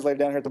it translated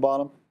down here at the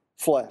bottom?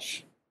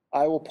 Flesh.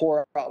 I will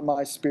pour out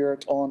my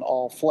spirit on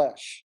all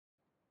flesh.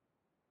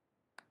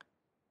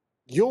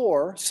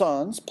 Your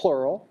sons,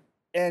 plural,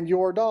 and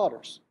your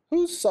daughters.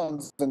 Whose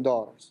sons and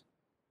daughters?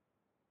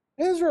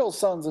 Israel's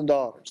sons and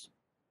daughters.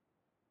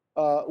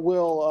 They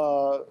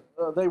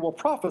will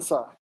prophesy.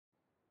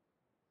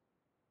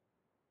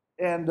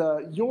 And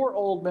your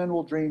old men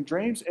will dream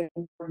dreams, and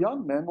your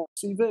young men will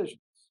see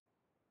visions.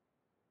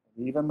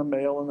 Even the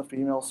male and the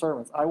female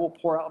servants. I will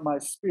pour out my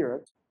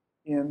spirit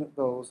in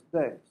those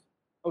days.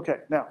 Okay,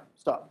 now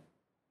stop.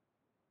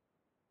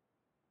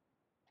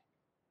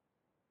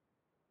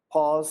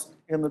 Pause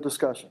in the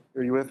discussion.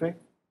 Are you with me?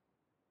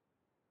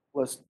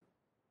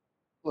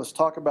 Let's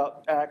talk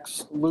about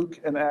Acts, Luke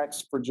and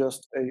Acts for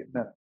just a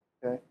minute.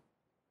 Okay.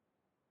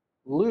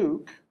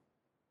 Luke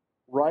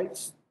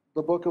writes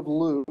the book of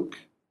Luke,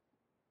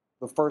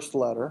 the first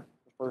letter,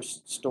 the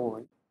first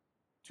story,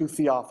 to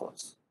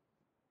Theophilus.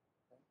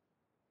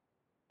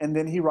 And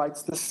then he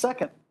writes the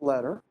second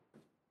letter,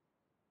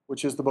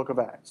 which is the book of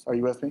Acts. Are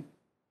you with me?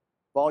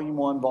 Volume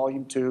 1,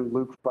 Volume 2,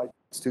 Luke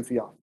writes to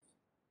Theophilus.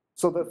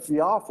 So that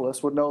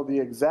Theophilus would know the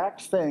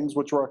exact things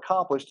which were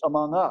accomplished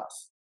among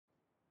us,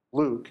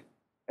 Luke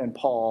and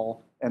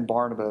Paul and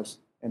Barnabas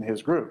and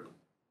his group.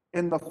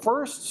 In the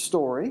first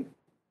story,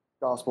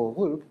 Gospel of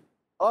Luke,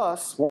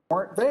 us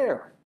weren't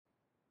there.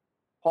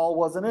 Paul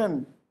wasn't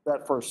in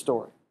that first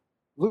story.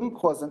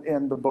 Luke wasn't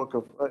in the book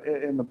of,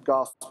 in the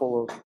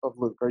Gospel of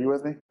Luke. Are you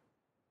with me?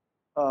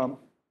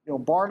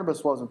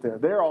 Barnabas wasn't there.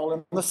 They're all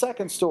in the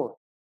second story.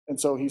 And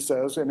so he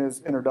says in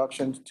his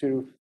introduction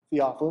to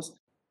Theophilus,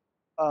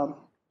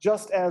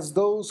 just as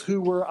those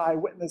who were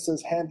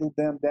eyewitnesses handed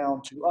them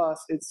down to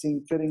us, it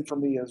seemed fitting for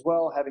me as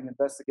well, having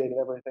investigated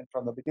everything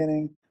from the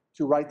beginning,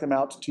 to write them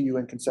out to you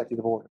in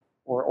consecutive order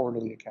or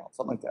orderly account,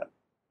 something like that.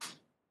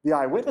 The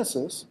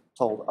eyewitnesses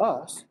told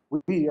us,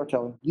 we are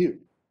telling you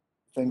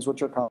things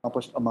which are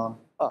accomplished among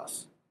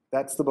us.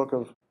 That's the book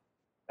of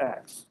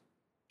Acts.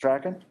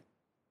 Tracking?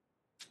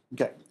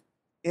 Okay.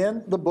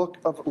 In the book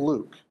of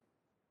Luke,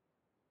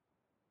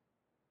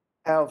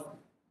 have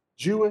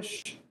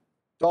Jewish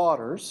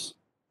daughters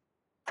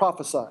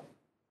prophesied?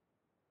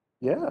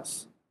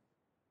 Yes.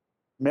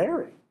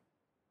 Mary,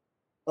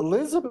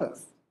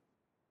 Elizabeth,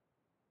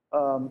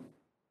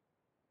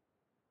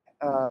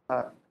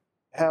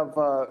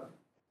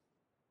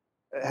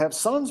 have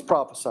sons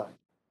prophesied.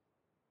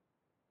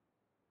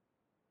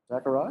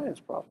 Zechariah is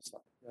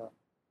prophesied.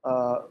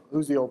 Yeah.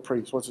 Who's the old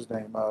priest? What's his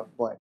name?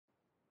 Blank.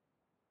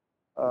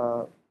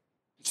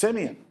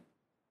 Simeon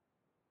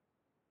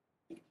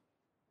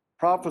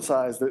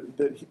prophesies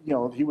that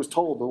he was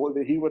told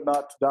that he would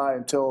not die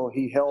until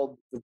he held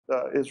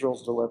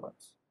Israel's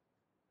deliverance.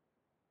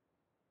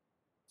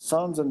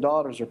 Sons and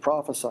daughters are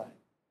prophesying,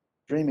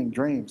 dreaming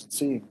dreams and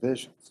seeing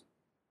visions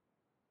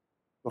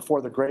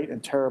before the great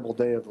and terrible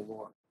day of the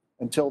Lord,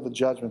 until the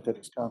judgment that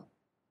is coming.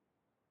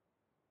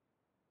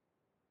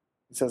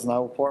 He says, and I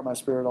will pour out my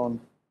spirit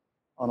on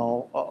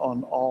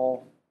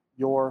all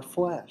your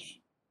flesh.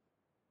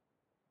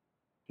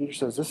 Peter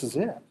says, this is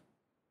it.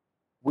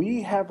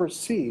 We have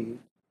received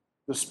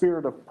the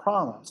spirit of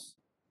promise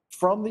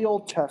from the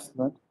Old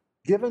Testament,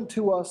 given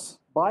to us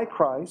by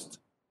Christ,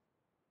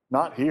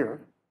 not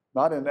here,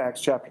 not in Acts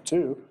chapter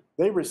 2.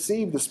 They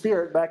received the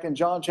Spirit back in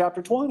John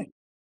chapter 20.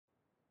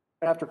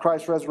 After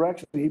Christ's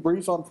resurrection, he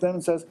breathes on them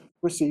and says,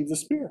 receive the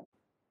Spirit.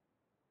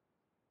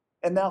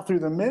 And now through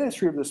the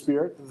ministry of the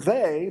Spirit,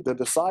 they, the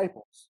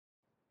disciples,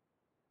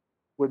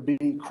 would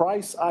be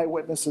Christ's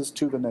eyewitnesses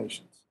to the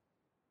nations.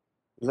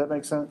 Does that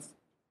make sense?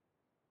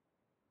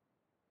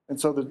 And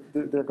so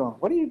they're going,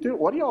 what do you do?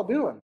 What are y'all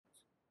doing?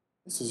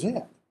 This is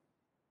it.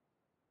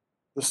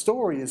 The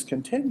story is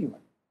continuing.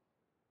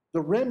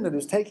 The remnant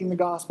is taking the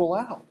gospel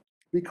out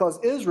because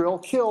Israel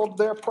killed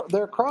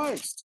their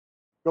Christ.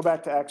 Go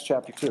back to Acts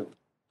chapter 2.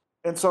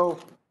 And so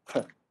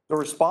the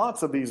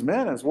response of these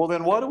men is, well,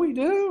 then what do we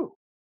do?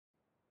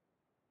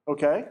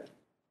 Okay.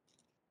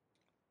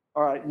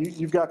 All right,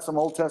 you've got some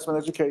Old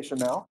Testament education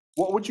now.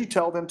 What would you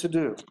tell them to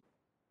do?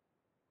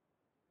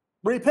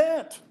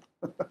 Repent.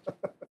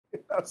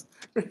 Yes,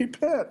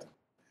 repent.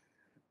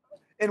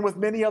 And with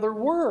many other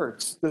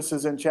words. This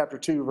is in chapter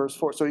 2, verse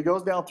 4. So he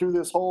goes down through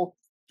this whole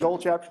Joel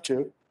chapter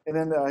 2, and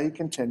then he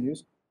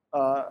continues.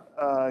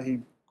 He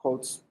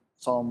quotes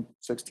Psalm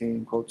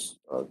 16, quotes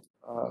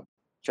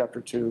chapter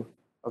 2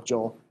 of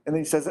Joel. And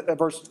then he says at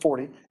verse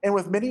 40, and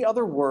with many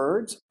other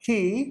words,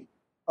 he,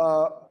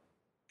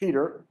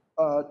 Peter,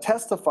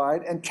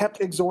 testified and kept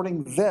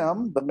exhorting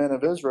them, the men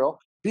of Israel,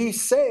 be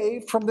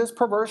saved from this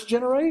perverse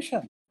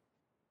generation.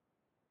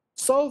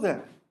 So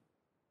then,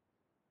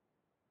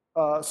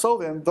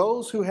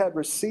 those who had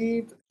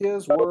received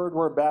his word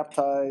were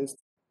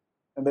baptized,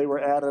 and they were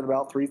added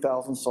about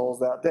 3,000 souls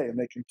that day. And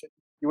they continued.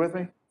 You with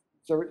me?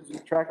 So you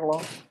tracking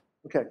along?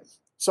 Okay.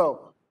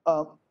 So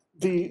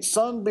the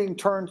sun being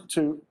turned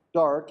to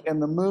dark and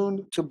the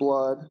moon to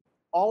blood,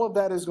 all of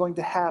that is going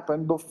to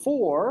happen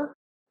before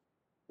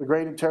the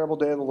great and terrible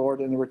day of the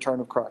Lord and the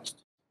return of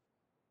Christ.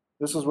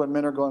 This is when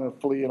men are going to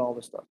flee and all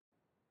this stuff.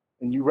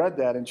 And you read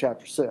that in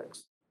chapter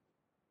 6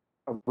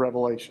 of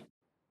Revelation.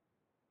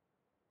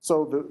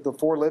 So the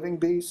four living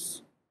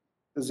beasts,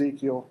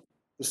 Ezekiel,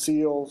 the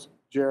seals,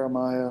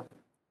 Jeremiah,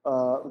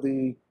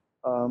 the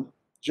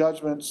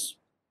judgments,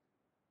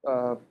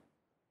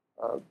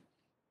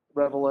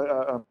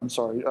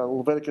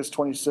 Leviticus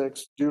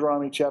 26,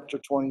 Deuteronomy chapter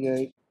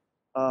 28,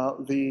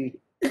 the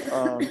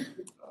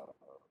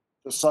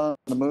sun,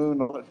 the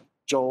moon,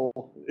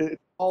 Joel,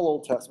 all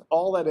Old Testament.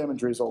 All that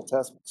imagery is Old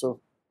Testament. So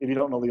if you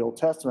don't know the Old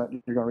Testament,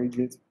 you're going to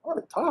read, what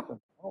are they talking?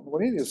 I don't know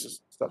what any of this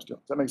stuff's doing.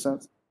 Does that make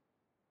sense?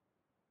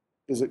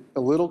 Is it a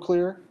little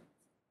clear?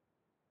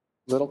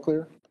 Little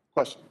clear?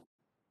 Question.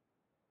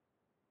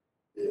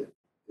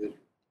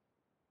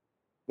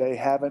 They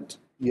haven't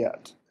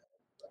yet.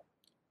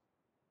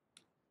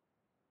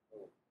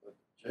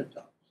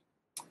 Gentiles.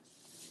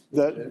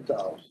 That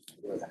Gentiles.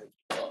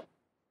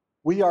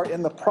 we are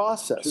in the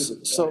process.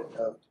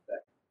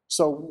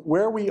 So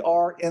where we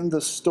are in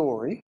the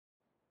story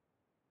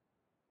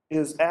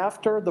is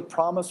after the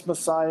promised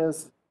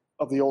Messiah's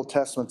of the Old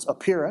Testament's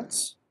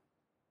appearance,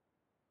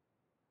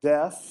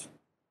 death,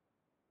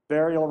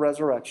 burial,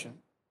 resurrection,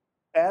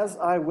 as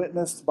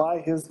eyewitnessed by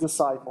his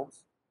disciples.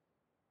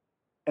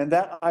 And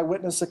that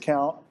eyewitness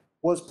account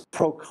was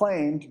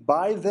proclaimed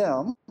by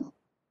them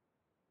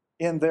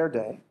in their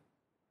day.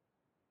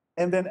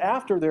 And then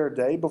after their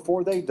day,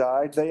 before they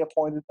died, they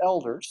appointed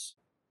elders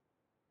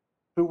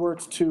who were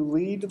to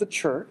lead the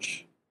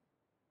church,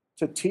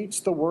 to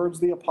teach the words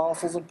of the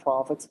apostles and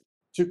prophets,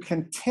 to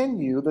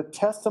continue the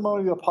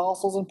testimony of the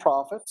apostles and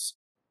prophets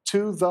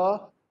to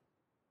the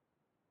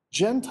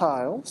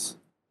Gentiles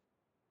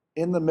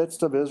in the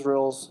midst of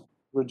Israel's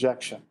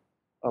rejection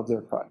of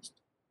their Christ.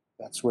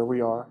 That's where we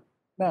are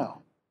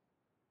now.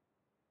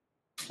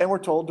 And we're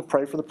told to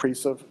pray for the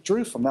peace of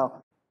Jerusalem.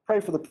 Now, pray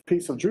for the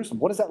peace of Jerusalem.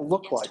 What does that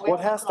look like? What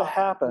has to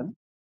happen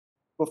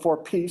before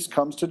peace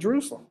comes to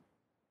Jerusalem?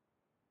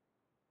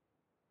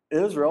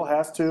 Israel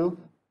has to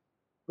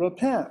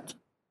repent.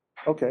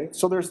 Okay,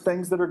 so there's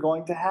things that are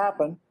going to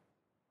happen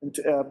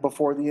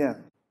before the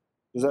end.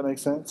 Does that make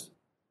sense?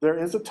 There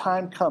is a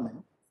time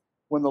coming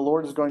when the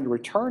Lord is going to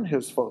return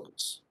his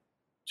focus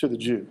to the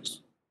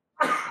Jews.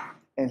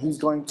 And he's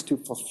going to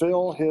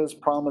fulfill his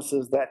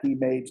promises that he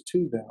made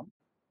to them,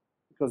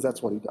 because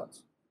that's what he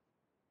does.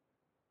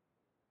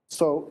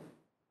 So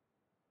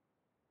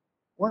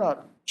we're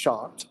not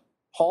shocked.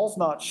 Paul's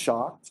not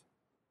shocked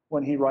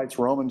when he writes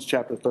Romans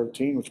chapter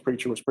 13, which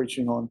preacher was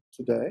preaching on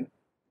today,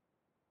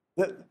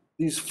 that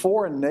these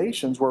foreign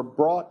nations were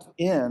brought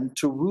in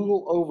to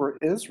rule over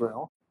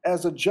Israel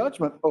as a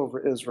judgment over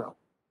Israel,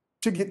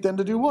 to get them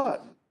to do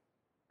what?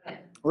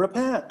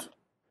 Repent.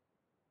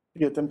 To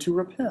get them to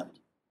repent.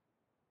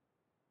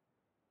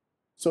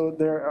 So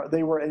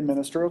they were a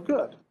minister of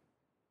good.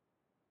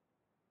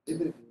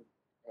 You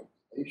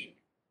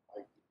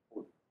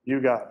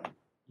got it.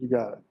 You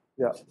got it.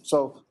 Yeah.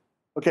 So,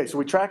 okay, so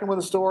we tracking with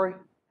the story?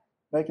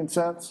 Making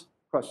sense?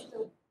 Question?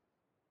 So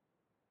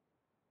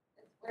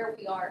that's where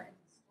we are in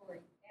the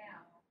story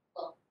now.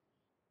 Well,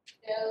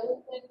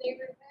 know when they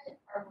repent,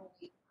 or will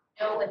we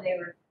know when they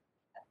repent?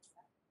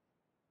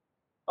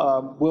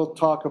 We'll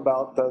talk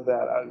about that.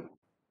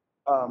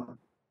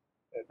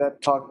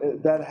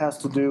 That has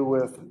to do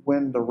with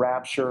when the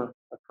rapture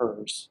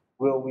occurs.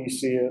 Will we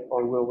see it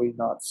or will we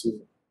not see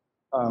it?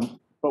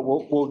 But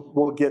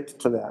we'll get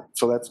to that.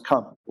 So that's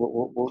coming.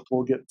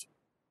 We'll get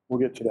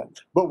to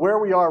that. But where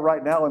we are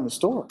right now in the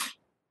story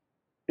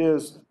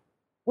is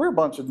we're a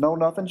bunch of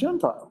know-nothing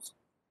Gentiles.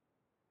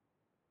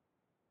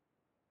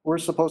 We're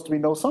supposed to be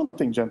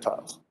know-something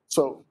Gentiles.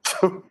 So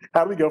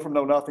How do we go from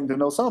know nothing to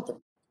know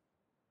something?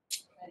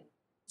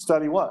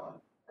 Study what?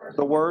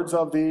 The words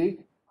of the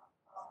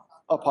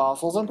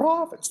apostles and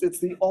prophets. It's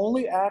the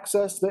only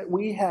access that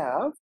we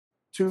have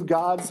to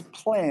God's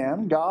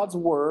plan, God's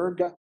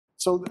word,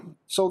 so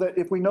that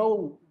if we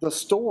know the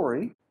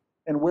story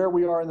and where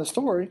we are in the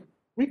story,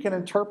 we can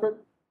interpret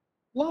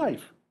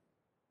life.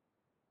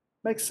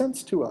 Makes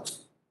sense to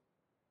us.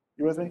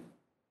 You with me?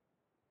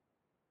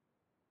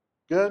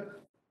 Good?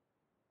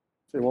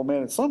 Say, well,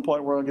 man, at some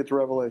point we're going to get to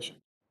Revelation.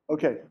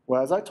 Okay,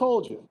 well, as I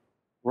told you,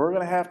 we're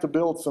going to have to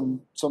build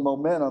some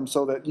momentum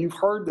so that you've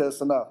heard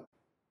this enough,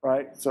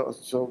 right?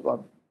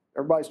 So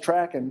everybody's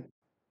tracking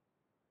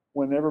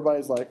when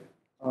everybody's like,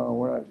 oh,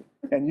 where?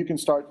 And you can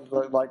start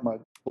like my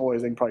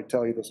boys. They can probably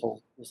tell you this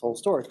whole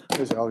story.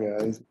 They say, oh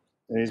yeah, he's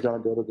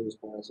going to go to these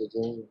classes.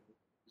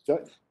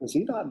 Does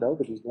he not know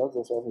that he does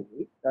this every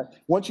week?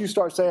 Once you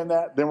start saying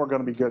that, then we're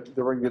going to be good.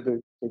 Then we're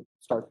going to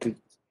start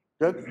teaching.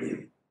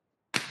 Good.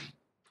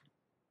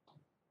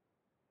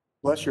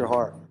 Bless your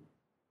heart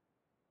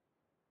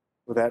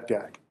with that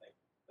guy.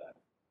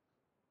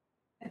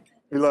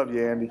 We love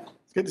you, Andy.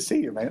 It's good to see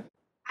you, man.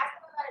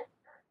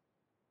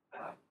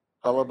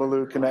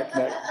 Hullabaloo, connect.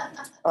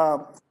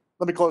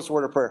 Let me close the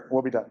word of prayer.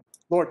 We'll be done.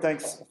 Lord,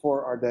 thanks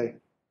for our day.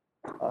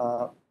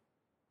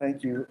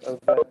 Thank you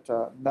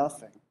that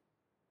nothing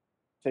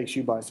takes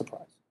you by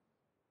surprise.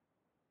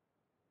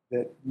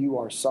 That you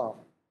are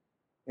sovereign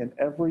in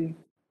every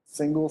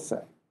single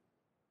thing,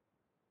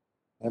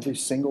 every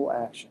single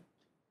action,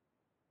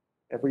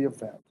 every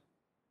event.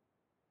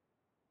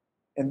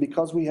 And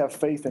because we have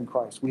faith in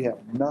Christ, we have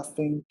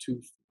nothing to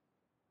fear.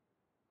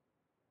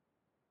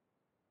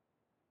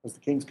 Because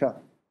the King's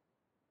coming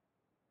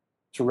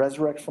to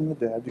resurrect from the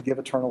dead, to give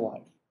eternal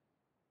life.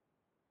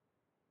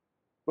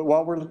 But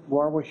while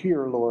we're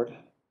here, Lord,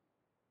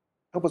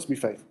 help us be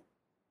faithful.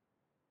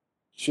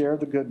 Share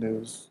the good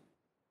news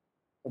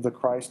of the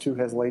Christ who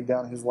has laid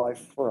down his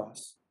life for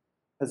us,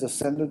 has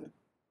ascended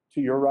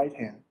to your right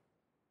hand,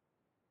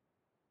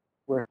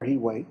 where he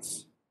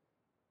waits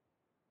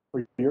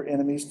for your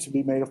enemies to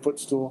be made a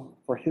footstool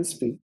for his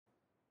feet.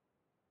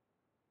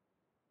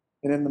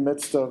 And in the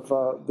midst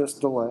of this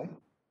delay,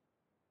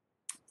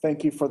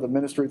 thank you for the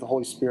ministry of the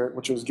Holy Spirit,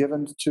 which was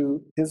given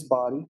to his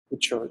body, the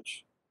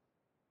church,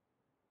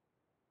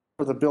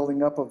 for the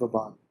building up of the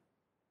body,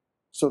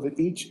 so that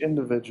each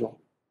individual,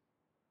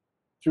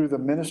 through the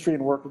ministry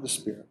and work of the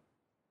Spirit,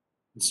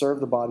 can serve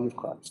the body of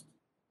Christ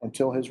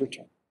until his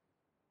return.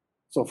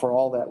 So for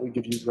all that, we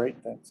give you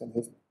great thanks in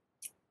his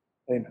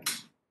name.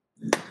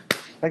 Amen.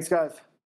 Thanks, guys.